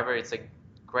junior driver, it's a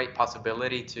great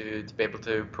possibility to be able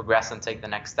to progress and take the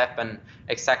next step. And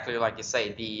exactly like you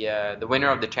say, the winner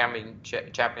of the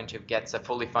championship gets a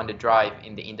fully funded drive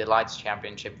in the Indy Lights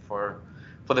Championship for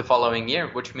the following year,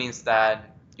 which means that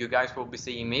you guys will be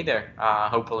seeing me there,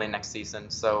 hopefully next season.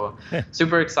 So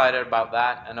super excited about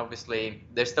that. And obviously,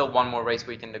 there's still one more race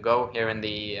weekend to go here in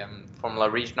the Formula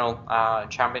Regional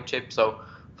Championship. So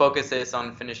focus is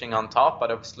on finishing on top,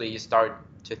 but obviously you start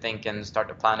to think and start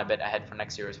to plan a bit ahead for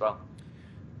next year as well.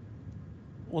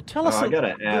 Well, tell us. I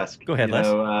gotta ask. Go ahead, Les.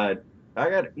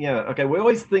 Okay, we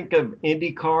always think of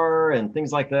IndyCar and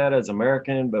things like that as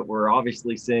American, but we're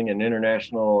obviously seeing an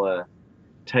international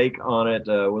take on it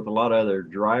with a lot of other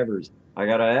drivers. I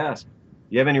gotta ask, do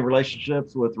you have any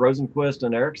relationships with Rosenqvist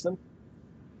and Ericsson?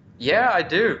 Yeah, I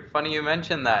do. Funny you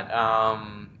mentioned that.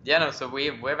 So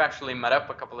we've actually met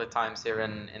up a couple of times here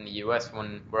in the US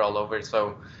when we're all over.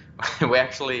 So we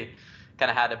actually kind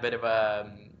of had a bit of a,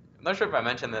 I'm not sure if I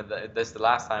mentioned this the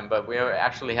last time, but we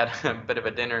actually had a bit of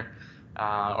a dinner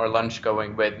or lunch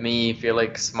going with me,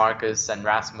 Felix, Marcus, and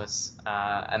Rasmus,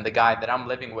 and the guy that I'm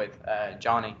living with,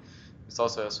 Johnny. It's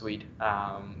also a Swede.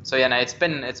 It's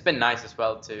been nice as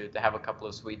well to have a couple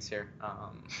of Swedes here,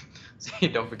 so you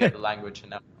don't forget the language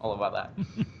and all about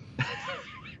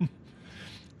that.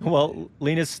 Well,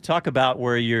 Linus, talk about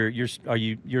where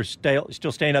you're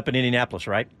still staying up in Indianapolis,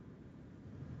 right?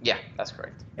 Yeah, that's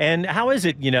correct. And how is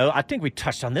it? I think we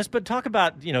touched on this, but talk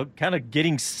about kind of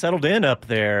getting settled in up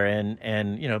there,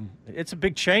 and it's a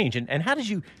big change. And how did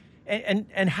you,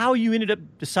 and how you ended up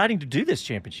deciding to do this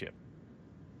championship?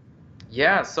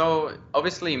 Yeah, so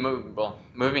obviously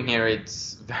moving here,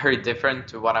 it's very different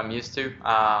to what I'm used to.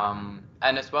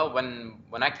 And as well,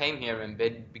 when I came here in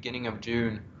beginning of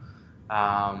June,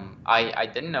 I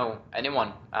didn't know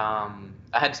anyone.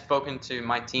 I had spoken to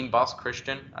my team boss,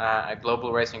 Christian, at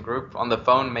Global Racing Group, on the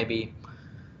phone maybe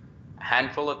a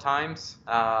handful of times.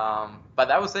 But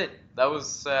that was it. That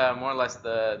was more or less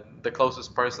the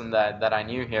closest person that I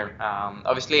knew here.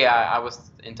 Obviously, I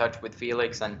was in touch with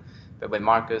Felix and with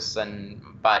Marcus,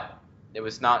 but it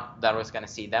was not that I was going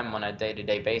to see them on a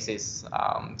day-to-day basis.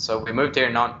 So we moved here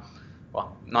not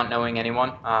knowing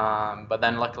anyone, but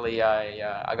then luckily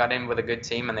I got in with a good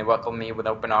team and they welcomed me with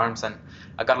open arms, and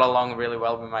I got along really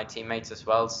well with my teammates as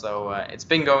well. So it's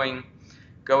been going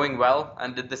well,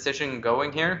 and the decision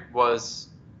going here was,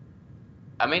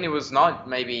 it was not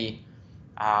maybe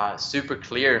super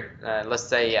clear. Let's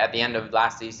say at the end of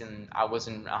last season, I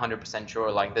wasn't 100% sure,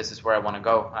 like, this is where I want to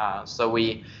go. So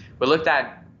we looked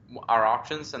at our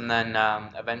options, and then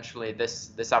eventually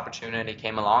this opportunity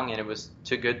came along, and it was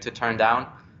too good to turn down,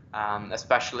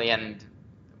 especially, and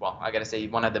I got to say,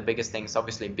 one of the biggest things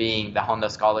obviously being the Honda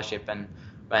scholarship. And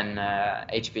when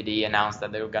HPD announced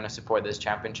that they were going to support this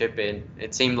championship,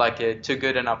 it seemed like too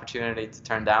good an opportunity to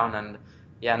turn down. And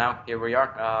yeah, now here we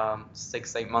are,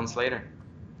 6-8 months later.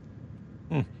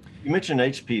 You mentioned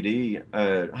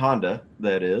HPD, Honda,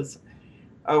 that is.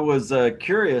 I was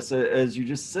curious, as you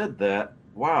just said that,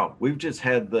 wow, we've just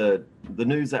had the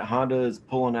news that Honda is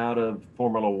pulling out of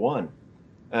Formula One.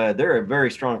 They're a very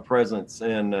strong presence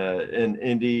in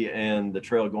Indy and the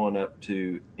trail going up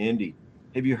to Indy.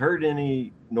 Have you heard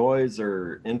any noise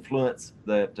or influence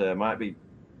that might be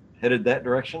headed that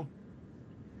direction?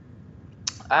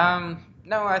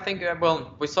 No, I think,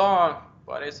 we saw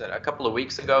what is it, a couple of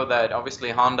weeks ago that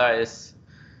obviously Honda is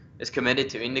committed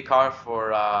to IndyCar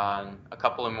for a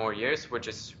couple of more years, which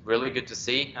is really good to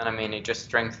see. And I mean, it just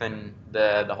strengthened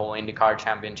the whole IndyCar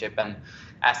championship. And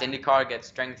as IndyCar gets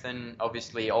strengthened,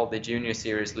 obviously all the junior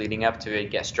series leading up to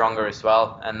it get stronger as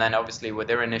well. And then obviously with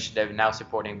their initiative now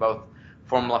supporting both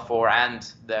Formula 4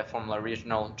 and the Formula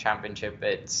Regional Championship,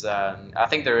 it's I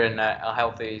think they're in a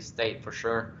healthy state for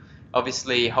sure.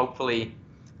 Obviously, hopefully,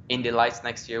 Indy Lights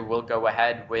next year will go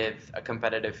ahead with a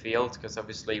competitive field, because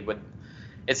obviously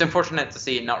it's unfortunate to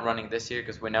see it not running this year,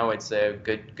 because we know it's a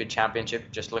good championship.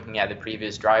 Just looking at the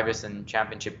previous drivers and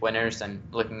championship winners, and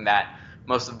looking at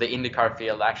most of the IndyCar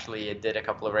field actually did a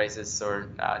couple of races or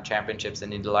championships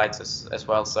in Indy Lights as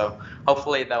well. So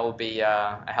hopefully that will be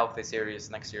a healthy series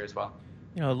next year as well.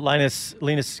 You know, Linus,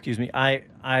 excuse me.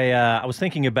 I was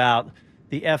thinking about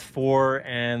the F4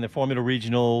 and the Formula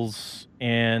Regionals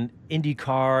and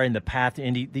IndyCar and the path to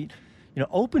Indy.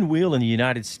 Open wheel in the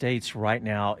United States right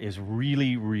now is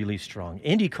really, really strong.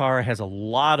 IndyCar has a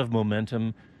lot of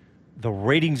momentum. The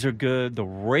ratings are good. The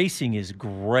racing is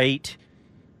great.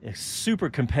 It's super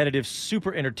competitive,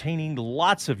 super entertaining.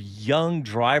 Lots of young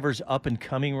drivers up and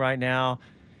coming right now.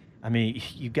 I mean,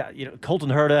 you've got Colton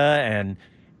Herta, and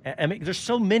I mean, there's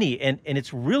so many, and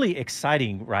it's really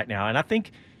exciting right now. And I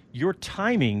think your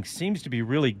timing seems to be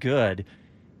really good.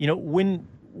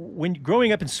 When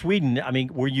growing up in Sweden, I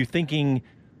mean, were you thinking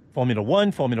Formula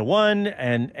One,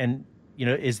 and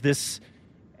is this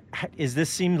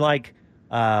seem like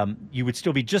you would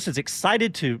still be just as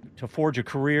excited to forge a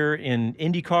career in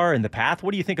IndyCar and the path?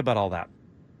 What do you think about all that?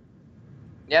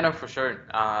 Yeah, no, for sure.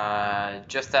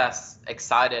 Just as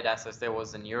excited as there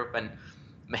was in Europe, and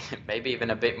maybe even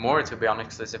a bit more, to be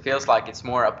honest, because it feels like it's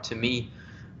more up to me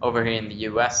over here in the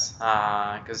US,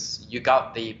 because you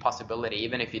got the possibility,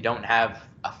 even if you don't have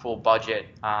a full budget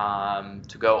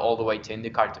to go all the way to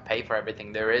IndyCar to pay for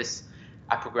everything, there is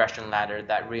a progression ladder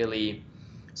that really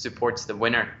supports the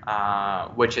winner,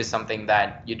 which is something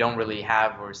that you don't really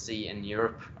have or see in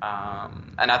Europe.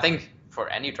 And I think for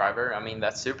any driver, I mean,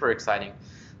 that's super exciting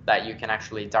that you can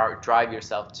actually drive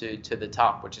yourself to the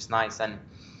top, which is nice. And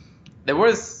there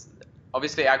was,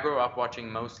 obviously, I grew up watching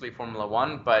mostly Formula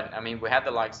One, but I mean, we had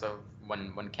the likes of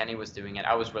when Kenny was doing it.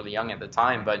 I was really young at the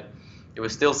time, but there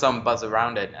was still some buzz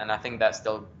around it, and I think that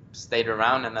still stayed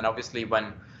around. And then obviously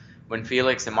when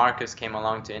Felix and Marcus came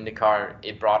along to IndyCar,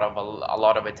 it brought up a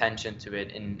lot of attention to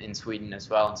it in Sweden as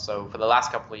well. So for the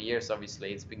last couple of years,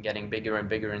 obviously, it's been getting bigger and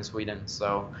bigger in Sweden.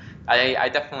 So I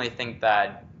definitely think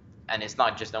that, and it's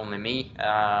not just only me,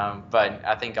 but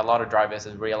I think a lot of drivers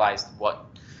have realized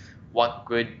what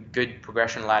good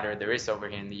progression ladder there is over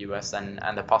here in the US,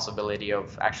 and the possibility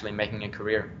of actually making a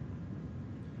career.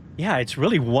 Yeah, it's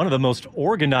really one of the most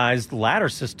organized ladder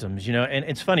systems, and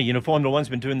it's funny, Formula One's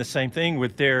been doing the same thing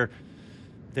with their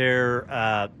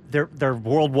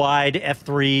worldwide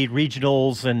F3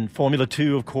 regionals and Formula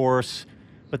 2, of course.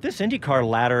 But this IndyCar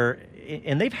ladder,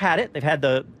 and they've had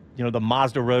the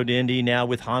Mazda Road to Indy now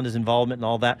with Honda's involvement and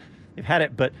all that. They've had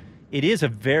it, but it is a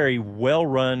very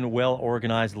well-run,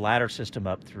 well-organized ladder system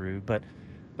up through. But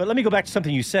let me go back to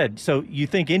something you said. So you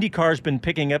think IndyCar's been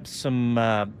picking up some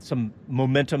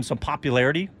momentum, some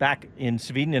popularity back in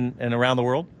Sweden and around the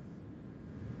world?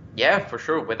 Yeah, for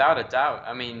sure, without a doubt.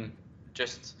 I mean,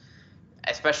 just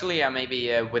especially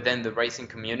maybe within the racing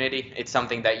community, it's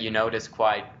something that you notice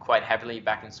quite heavily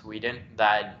back in Sweden.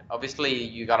 That obviously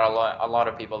you got a lot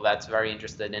of people that's very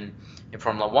interested in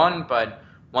Formula One, but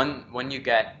when you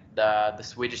get the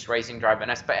Swedish racing drive,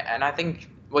 and I think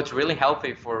what's really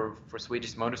healthy for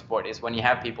Swedish motorsport is when you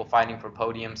have people fighting for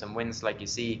podiums and wins, like you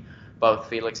see both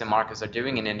Felix and Marcus are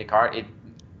doing in IndyCar.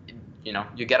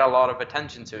 You get a lot of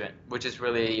attention to it, which is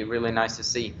really, really nice to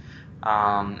see.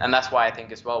 And that's why I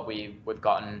think as well we've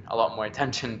gotten a lot more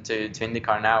attention to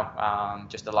IndyCar now,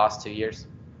 just the last 2 years.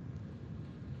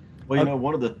 Well,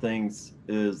 one of the things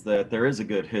is that there is a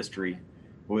good history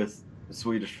with the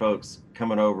Swedish folks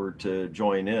coming over to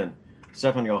join in.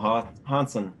 Stefan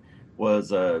Johansson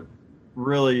was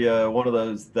really one of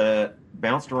those that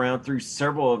bounced around through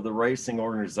several of the racing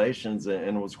organizations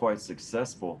and was quite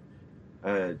successful.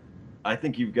 I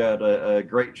think you've got a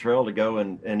great trail to go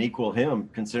and equal him,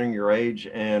 considering your age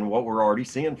and what we're already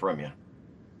seeing from you.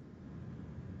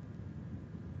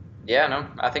 Yeah, no,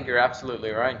 I think you're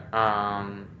absolutely right.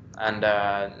 And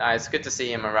it's good to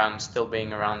see him still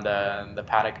being around the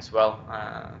paddock as well,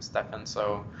 Stefan.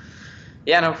 So,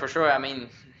 yeah, no, for sure. I mean,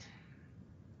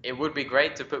 it would be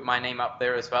great to put my name up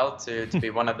there as well, to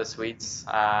be one of the Swedes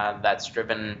that's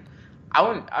driven.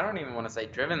 I don't even want to say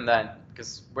driven that,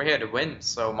 because we're here to win.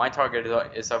 So my target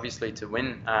is obviously to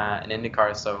win an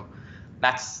IndyCar. So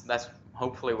that's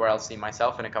hopefully where I'll see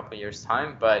myself in a couple of years'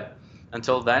 time. But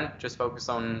until then, just focus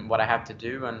on what I have to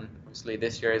do. And obviously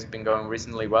this year has been going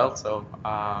reasonably well. So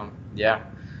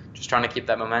just trying to keep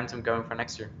that momentum going for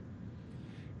next year.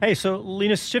 Hey, so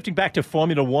Linus, shifting back to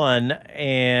Formula One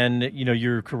and,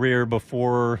 your career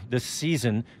before this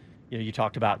season, you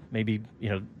talked about maybe,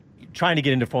 trying to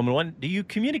get into Formula One. Do you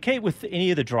communicate with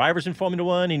any of the drivers in Formula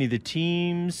One, any of the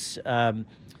teams,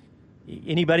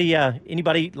 anybody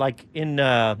like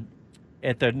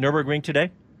at the Nürburgring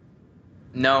today?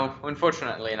 No,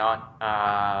 unfortunately not.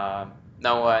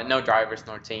 No drivers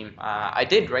nor team. I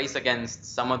did race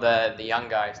against some of the young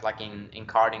guys, like in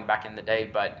karting back in the day,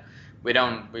 but we're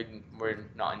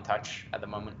not in touch at the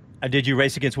moment. Did you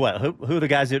race against what? Who are the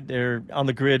guys that are on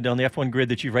the grid, on the F1 grid,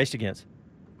 that you raced against?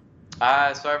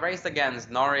 So I raced against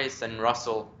Norris and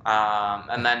Russell,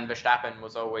 and then Verstappen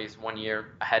was always 1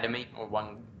 year ahead of me, or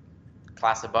one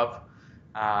class above.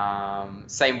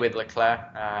 Same with Leclerc.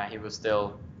 He was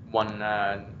still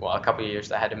a couple of years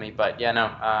ahead of me. But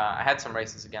I had some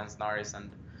races against Norris,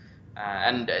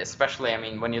 and especially,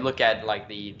 when you look at like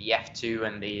the F2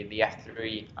 and the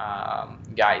F3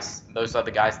 guys, those are the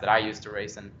guys that I used to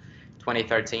race in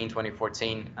 2013,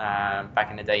 2014,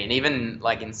 back in the day. And even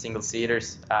like in single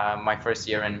seaters, my first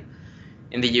year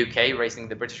in the UK racing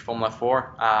the British Formula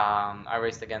 4, I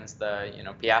raced against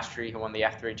Piastri, who won the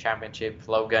F3 championship,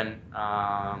 Logan.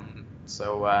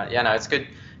 It's good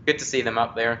to see them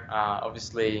up there.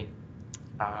 Obviously,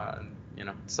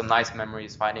 some nice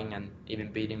memories fighting and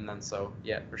even beating them. So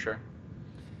yeah, for sure.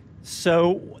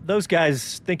 So those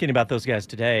guys, thinking about those guys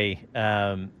today,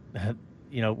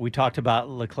 we talked about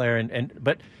Leclerc,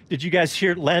 but did you guys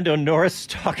hear Lando Norris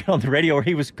talking on the radio where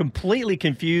he was completely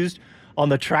confused on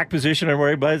the track position and where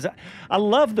he was? I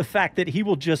love the fact that he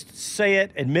will just say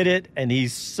it, admit it, and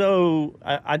he's so.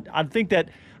 I think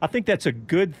that's a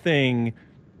good thing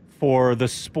for the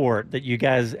sport, that you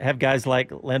guys have guys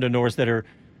like Lando Norris that are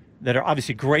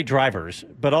obviously great drivers,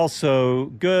 but also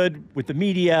good with the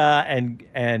media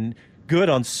and good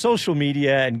on social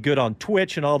media and good on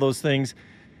Twitch and all those things.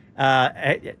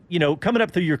 Coming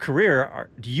up through your career,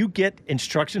 do you get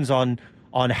instructions on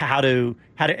how to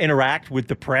interact with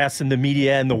the press and the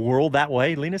media and the world that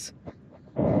way, Linus?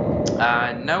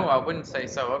 No, I wouldn't say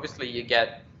so. Obviously, you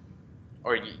get,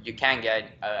 or you can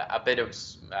get a bit of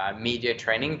media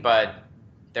training, but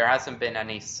there hasn't been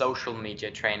any social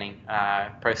media training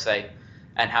per se,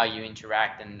 and how you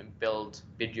interact and build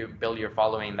your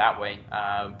following that way.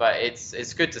 But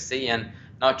it's good to see, and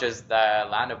not just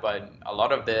Lando, but a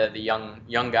lot of the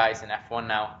young guys in F1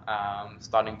 now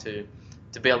starting to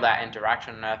build that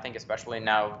interaction. And I think especially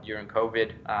now during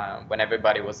COVID, when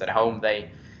everybody was at home, they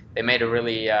made a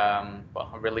really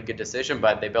good decision,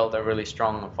 but they built a really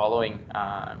strong following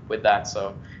with that.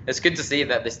 So it's good to see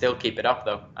that they still keep it up,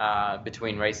 though,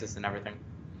 between races and everything.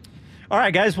 All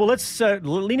right, guys. Well, let's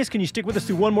Linus, can you stick with us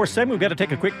through one more segment? We've got to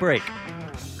take a quick break.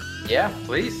 Yeah,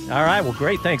 please. All right. Well,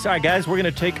 great. Thanks. All right, guys. We're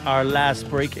going to take our last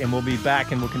break, and we'll be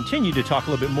back, and we'll continue to talk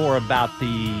a little bit more about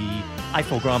the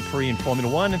Eifel Grand Prix in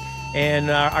Formula One and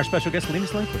our special guest,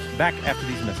 Linus Lindqvist. Back after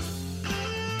these messages.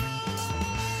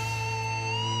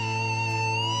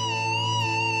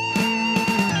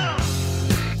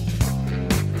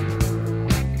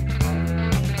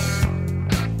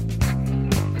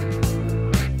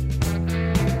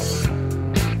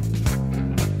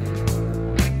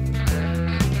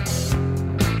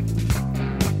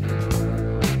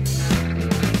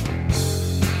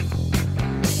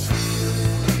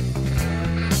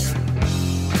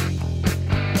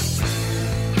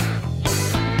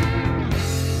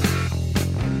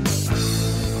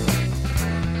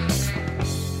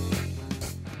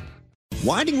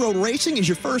 Winding Road Racing is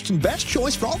your first and best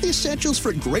choice for all the essentials for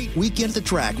a great weekend at the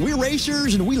track. We're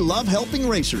racers, and we love helping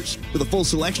racers. With a full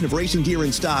selection of racing gear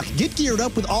in stock, get geared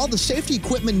up with all the safety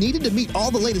equipment needed to meet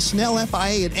all the latest Snell,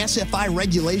 FIA, and SFI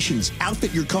regulations.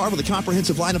 Outfit your car with a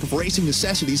comprehensive lineup of racing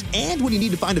necessities, and when you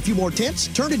need to find a few more tents,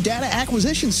 turn to data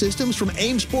acquisition systems from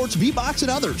AIM Sports, VBox,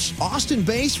 and others.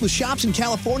 Austin-based with shops in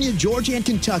California, Georgia, and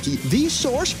Kentucky, the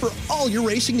source for all your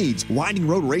racing needs. Winding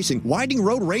Road Racing,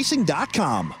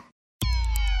 windingroadracing.com.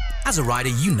 As a rider,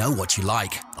 you know what you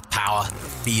like. The power, the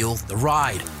feel, the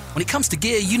ride. When it comes to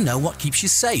gear, you know what keeps you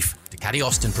safe. Ducati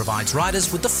Austin provides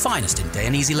riders with the finest in day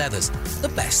and easy leathers, the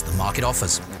best the market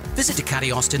offers. Visit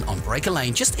Ducati Austin on Breaker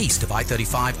Lane just east of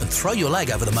I-35 and throw your leg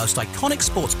over the most iconic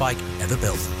sports bike ever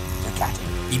built.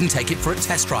 Ducati. Even take it for a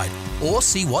test ride or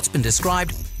see what's been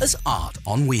described as art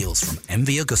on wheels from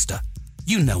MV Agusta.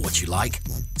 You know what you like.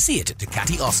 See it at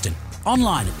Ducati Austin.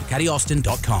 Online at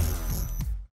DucatiAustin.com.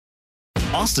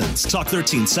 Austin's Talk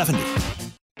 1370.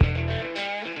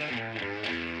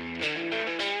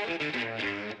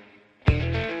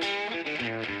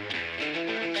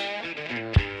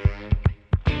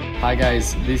 Hi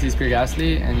guys, this is Pierre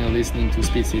Gasly and you're listening to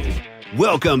Speed City.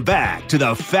 Welcome back to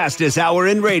the fastest hour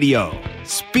in radio,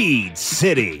 Speed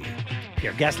City.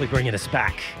 Pierre Gasly bringing us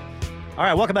back. All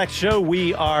right, welcome back to the show.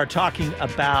 We are talking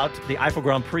about the Eifel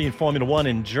Grand Prix in Formula One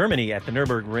in Germany at the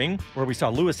Nürburgring, where we saw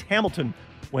Lewis Hamilton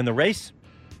win the race.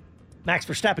 Max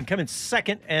Verstappen come in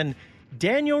second, and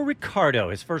Daniel Ricciardo,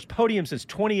 his first podium since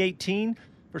 2018,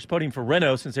 first podium for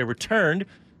Renault since they returned.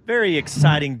 Very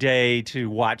exciting day to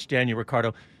watch Daniel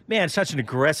Ricciardo. Man, such an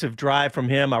aggressive drive from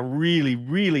him. I really,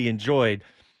 really enjoyed.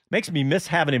 Makes me miss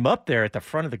having him up there at the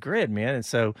front of the grid, man. And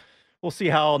so we'll see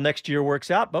how next year works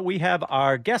out. But we have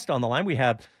our guest on the line. We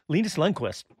have Linus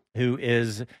Lundqvist, who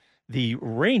is the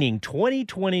reigning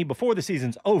 2020, before the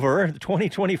season's over, the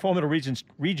 2020 Formula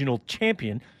Regional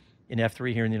champion in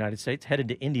F3 here in the United States, headed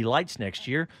to Indy Lights next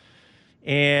year.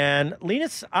 And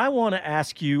Linus, I want to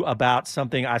ask you about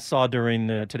something I saw during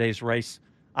today's race.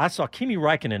 I saw Kimi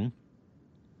Räikkönen.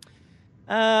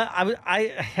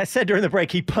 I said during the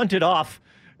break he punted off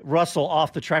Russell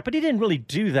off the track, but he didn't really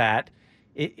do that.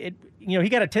 He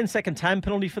got a 10-second time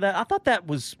penalty for that. I thought that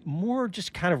was more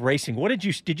just kind of racing. What did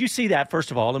you see that,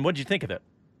 first of all, and what did you think of it?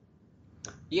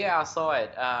 Yeah, I saw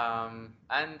it.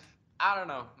 And I don't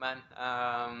know,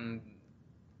 man.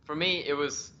 For me,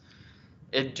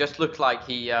 it just looked like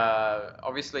he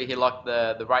obviously he locked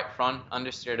the right front,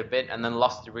 understeered a bit, and then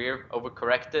lost the rear,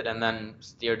 overcorrected, and then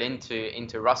steered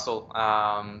into Russell.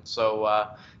 I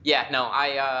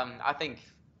think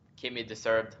Kimi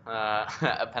deserved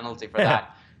a penalty for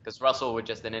that, because Russell was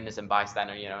just an innocent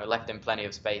bystander. Left him plenty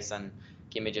of space, and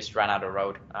Kimi just ran out of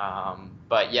road.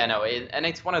 And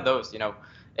it's one of those.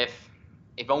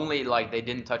 If only like they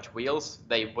didn't touch wheels,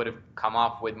 they would have come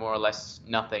off with more or less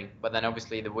nothing. But then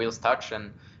obviously the wheels touch,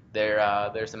 and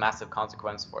there's a massive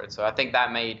consequence for it. So I think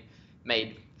that made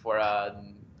for a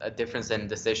difference in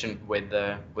decision with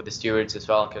the stewards as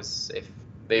well, because if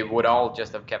they would all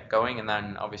just have kept going, and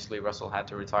then obviously Russell had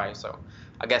to retire. So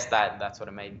I guess that sort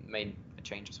of made a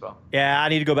change as well. Yeah, I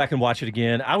need to go back and watch it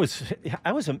again. I was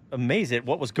amazed at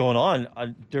what was going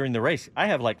on during the race. I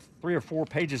have like 3 or 4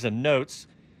 pages of notes.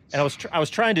 And I was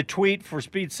trying to tweet for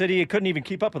Speed City. I couldn't even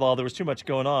keep up with all. There was too much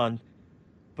going on.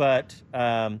 But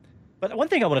one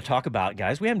thing I want to talk about,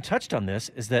 guys, we haven't touched on this,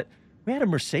 is that we had a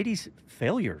Mercedes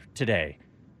failure today.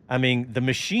 I mean, the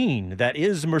machine that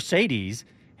is Mercedes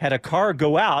had a car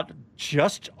go out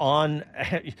just on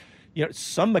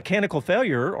some mechanical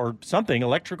failure or something,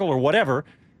 electrical or whatever.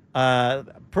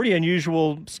 Pretty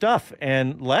unusual stuff.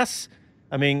 And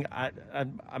I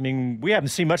mean, we haven't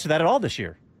seen much of that at all this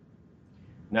year.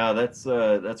 No, that's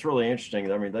really interesting.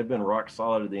 I mean, they've been rock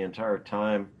solid the entire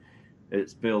time,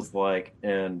 it feels like,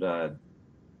 and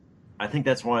I think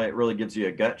that's why it really gives you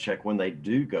a gut check when they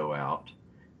do go out.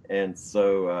 And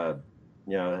so,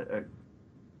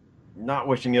 not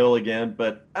wishing ill again,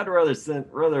 but I'd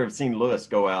rather have seen Lewis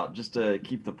go out just to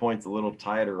keep the points a little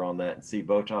tighter on that and see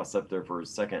Bottas up there for his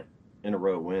second in a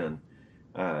row win.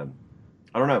 I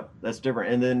don't know. That's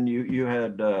different. And then you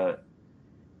had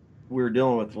we were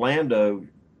dealing with Lando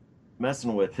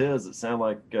messing with his. It sounded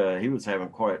like he was having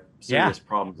quite serious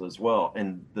problems as well.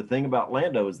 And the thing about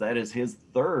Lando is that is his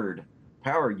third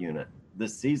power unit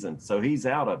this season, so he's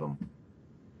out of them.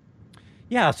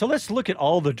 Yeah, so let's look at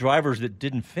all the drivers that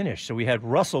didn't finish. So we had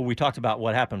Russell. We talked about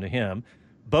what happened to him.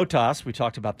 Bottas, we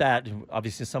talked about that.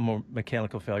 Obviously, some more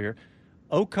mechanical failure.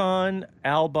 Ocon,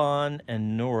 Albon,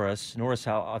 and Norris. Norris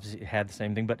obviously had the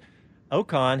same thing, but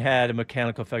Ocon had a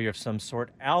mechanical failure of some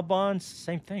sort. Albon,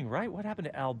 same thing, right? What happened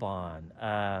to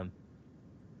Albon?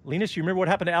 Linus, you remember what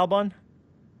happened to Albon?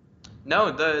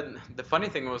 No, the funny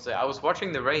thing was that I was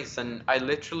watching the race, and I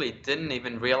literally didn't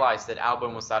even realize that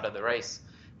Albon was out of the race.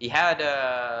 He had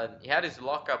his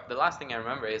lockup. The last thing I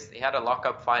remember is he had a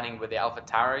lockup fighting with the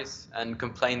AlphaTauris and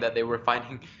complained that they were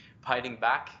fighting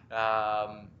back.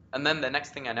 And then the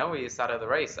next thing I know, he's out of the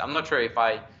race. I'm not sure if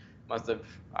I must have,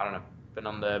 been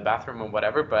on the bathroom or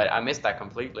whatever, but I missed that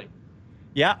completely.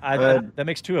 Yeah, that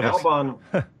makes two of us. Albon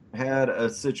had a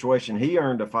situation. He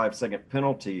earned a 5-second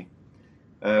penalty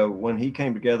when he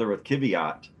came together with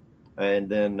Kvyat and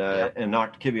then and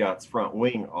knocked Kvyat's front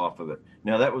wing off of it.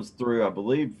 Now, that was through, I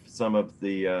believe, some of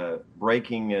the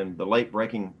braking and the late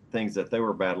braking things that they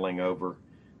were battling over.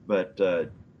 But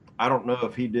I don't know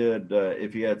if he did,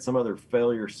 if he had some other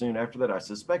failure soon after that. I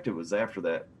suspect it was after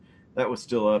that. That was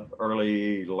still up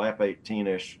early lap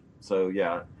 18-ish. So,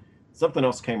 yeah, something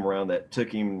else came around that took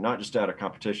him not just out of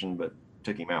competition, but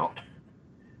took him out.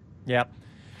 Yeah.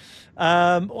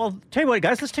 Well, tell you what,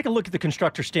 guys, let's take a look at the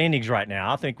constructor standings right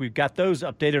now. I think we've got those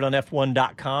updated on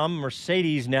F1.com.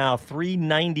 Mercedes now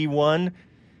 391,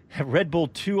 Red Bull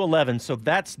 211, so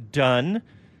that's done.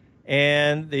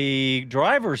 And the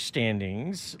driver's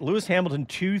standings, Lewis Hamilton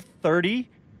 230.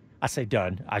 I say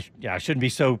done. I shouldn't be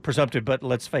so presumptive, but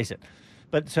let's face it.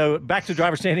 But so back to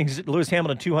driver standings, Lewis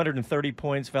Hamilton 230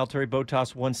 points, Valtteri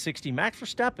Bottas 160, Max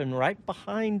Verstappen right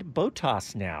behind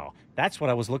Bottas now. That's what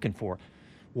I was looking for.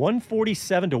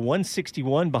 147 to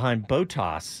 161 behind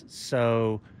Bottas.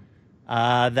 So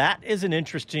that is an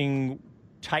interesting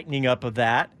tightening up of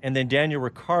that. And then Daniel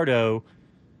Ricciardo,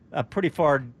 a pretty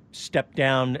far step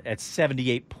down at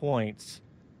 78 points.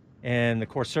 And, of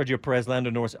course, Sergio Perez,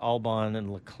 Lando Norris, Albon,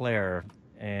 and Leclerc,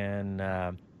 and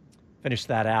finished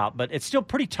that out. But it's still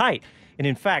pretty tight. And,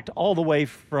 in fact, all the way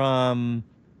from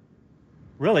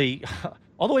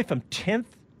 10th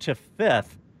to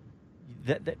 5th,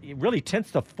 really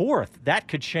 10th to 4th, that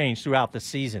could change throughout the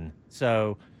season.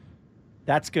 So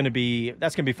that's going to be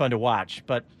fun to watch.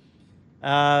 But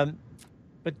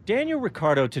Daniel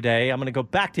Ricciardo today, I'm going to go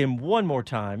back to him one more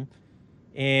time,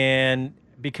 and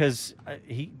because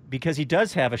he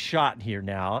does have a shot here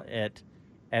now at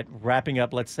wrapping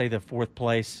up, let's say, the 4th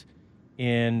place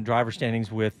in driver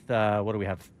standings with what do we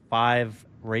have? 5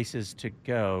 races to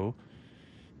go.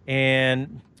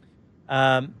 And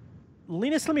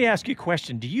Linus, let me ask you a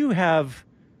question. Do you have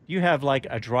like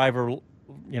a driver,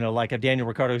 like a Daniel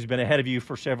Ricciardo who's been ahead of you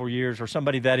for several years, or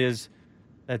somebody that's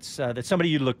somebody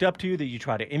you looked up to that you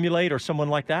try to emulate, or someone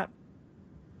like that?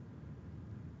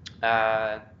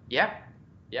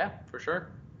 Yeah, for sure.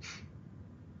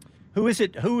 Who is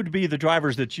it? Who would be the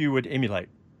drivers that you would emulate?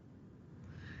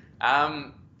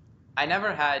 I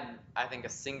never had, I think, a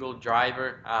single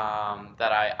driver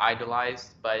that I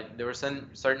idolized, but there were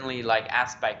certainly like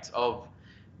aspects of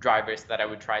drivers that I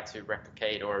would try to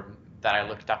replicate or that I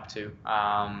looked up to.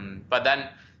 But then,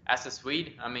 as a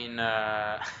Swede, I mean,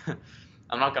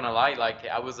 I'm not gonna lie, like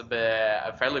I was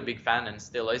a fairly big fan, and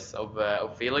still is,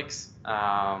 of Felix.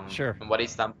 Sure. And what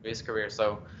he's done for his career.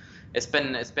 So it's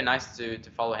been nice to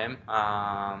follow him.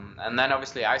 And then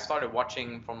obviously I started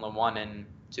watching Formula One in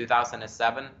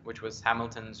 2007, which was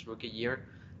Hamilton's rookie year.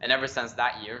 And ever since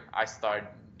that year,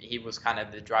 he was kind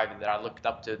of the driver that I looked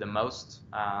up to the most.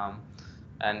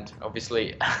 And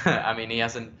obviously, I mean, he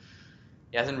hasn't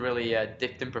really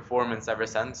dipped in performance ever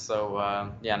since.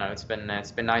 So it's been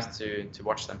nice to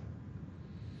watch them.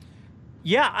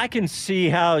 Yeah, I can see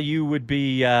how you would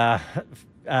be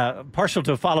partial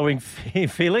to following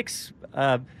Felix.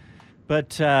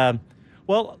 But let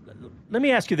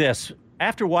me ask you this.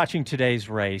 After watching today's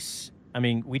race, I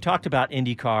mean, we talked about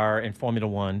IndyCar and Formula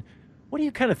One. What do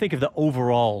you kind of think of the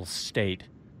overall state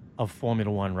of Formula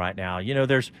One right now?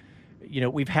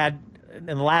 We've had, in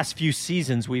the last few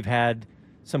seasons, we've had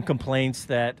some complaints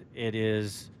that that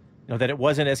it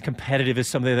wasn't as competitive as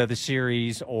some of the other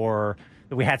series, or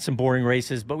that we had some boring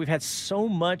races, but we've had so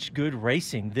much good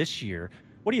racing this year.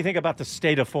 What do you think about the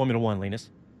state of Formula One,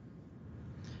 Linus?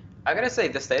 I gotta say,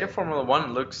 the state of Formula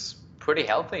One looks pretty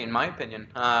healthy, in my opinion.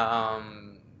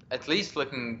 At least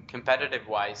looking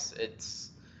competitive-wise. It's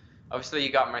obviously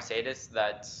you got Mercedes,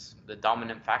 that's the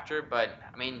dominant factor, but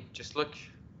I mean, just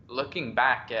looking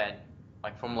back at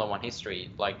like Formula One history,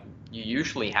 like you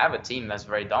usually have a team that's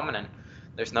very dominant.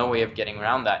 There's no way of getting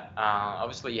around that.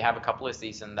 Obviously, you have a couple of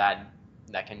seasons that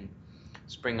can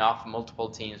spring off multiple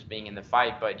teams being in the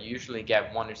fight, but you usually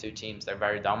get 1 or 2 teams that are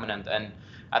very dominant. And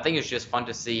I think it's just fun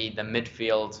to see the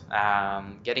midfield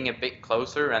getting a bit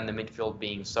closer, and the midfield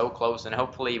being so close. And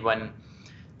hopefully when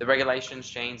the regulations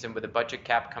change and with the budget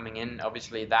cap coming in,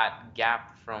 obviously that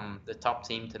gap from the top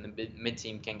team to the mid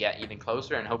team can get even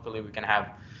closer, and hopefully we can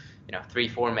have 3,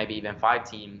 4, maybe even 5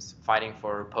 teams fighting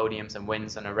for podiums and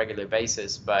wins on a regular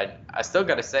basis. But I still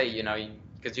got to say,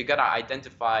 because you got to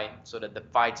identify sort of the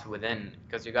fights within,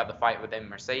 because you got the fight within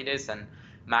Mercedes and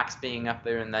Max being up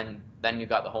there, and then you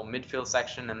got the whole midfield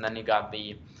section, and then you got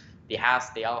the Haas,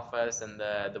 the Alphas, and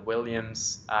the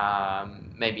Williams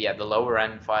maybe at the lower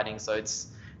end fighting. So it's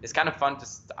kind of fun to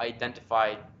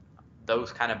identify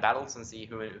those kind of battles and see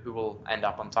who will end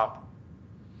up on top.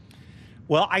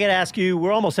 Well, I got to ask you,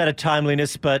 we're almost out of time,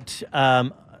 Linus, but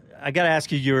I got to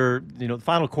ask you the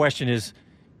final question is,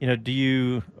 do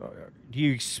you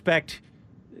expect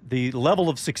the level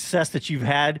of success that you've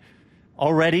had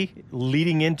already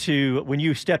leading into when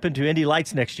you step into Indy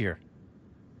Lights next year?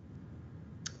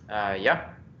 Yeah,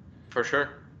 for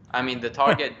sure. I mean, the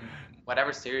target,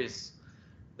 whatever series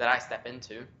that I step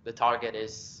into, the target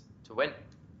is to win.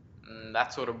 And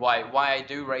that's sort of why I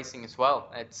do racing as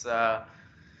well. It's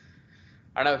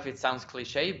I don't know if it sounds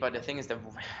cliche, but the thing is that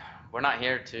we're not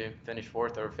here to finish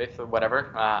 4th or 5th or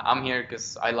whatever. I'm here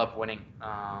because I love winning.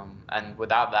 And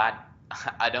without that,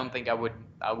 I don't think I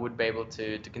would be able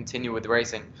to continue with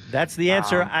racing. That's the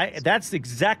answer. That's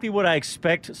exactly what I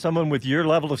expect someone with your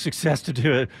level of success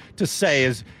to say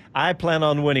is, I plan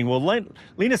on winning. Well,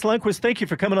 Linus Lundqvist, thank you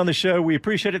for coming on the show. We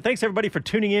appreciate it. Thanks, everybody, for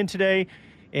tuning in today.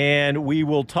 And we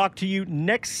will talk to you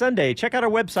next Sunday. Check out our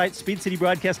website,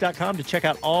 speedcitybroadcast.com, to check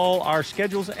out all our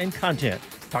schedules and content.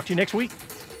 Talk to you next week.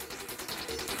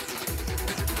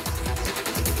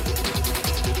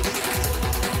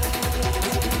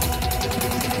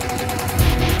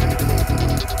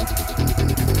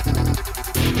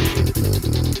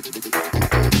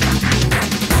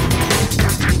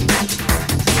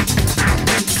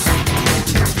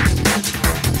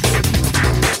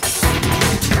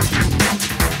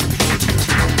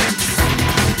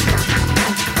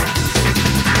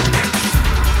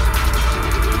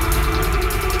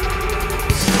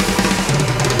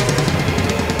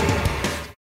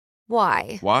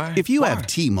 Why? Why? If you have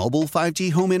T-Mobile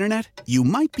 5G home internet, you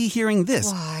might be hearing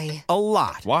this Why? a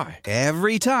lot. Why?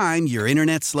 Every time your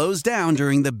internet slows down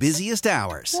during the busiest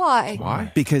hours. Why?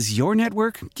 Why? Because your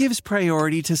network gives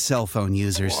priority to cell phone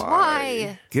users.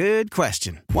 Why? Good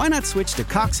question. Why not switch to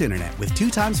Cox Internet with 2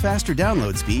 times faster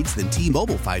download speeds than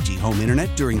T-Mobile 5G home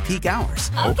internet during peak hours?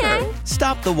 Okay.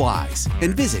 Stop the whys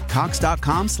and visit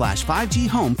cox.com/5G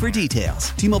home for details.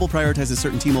 T-Mobile prioritizes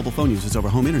certain T-Mobile phone users over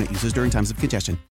home internet users during times of congestion.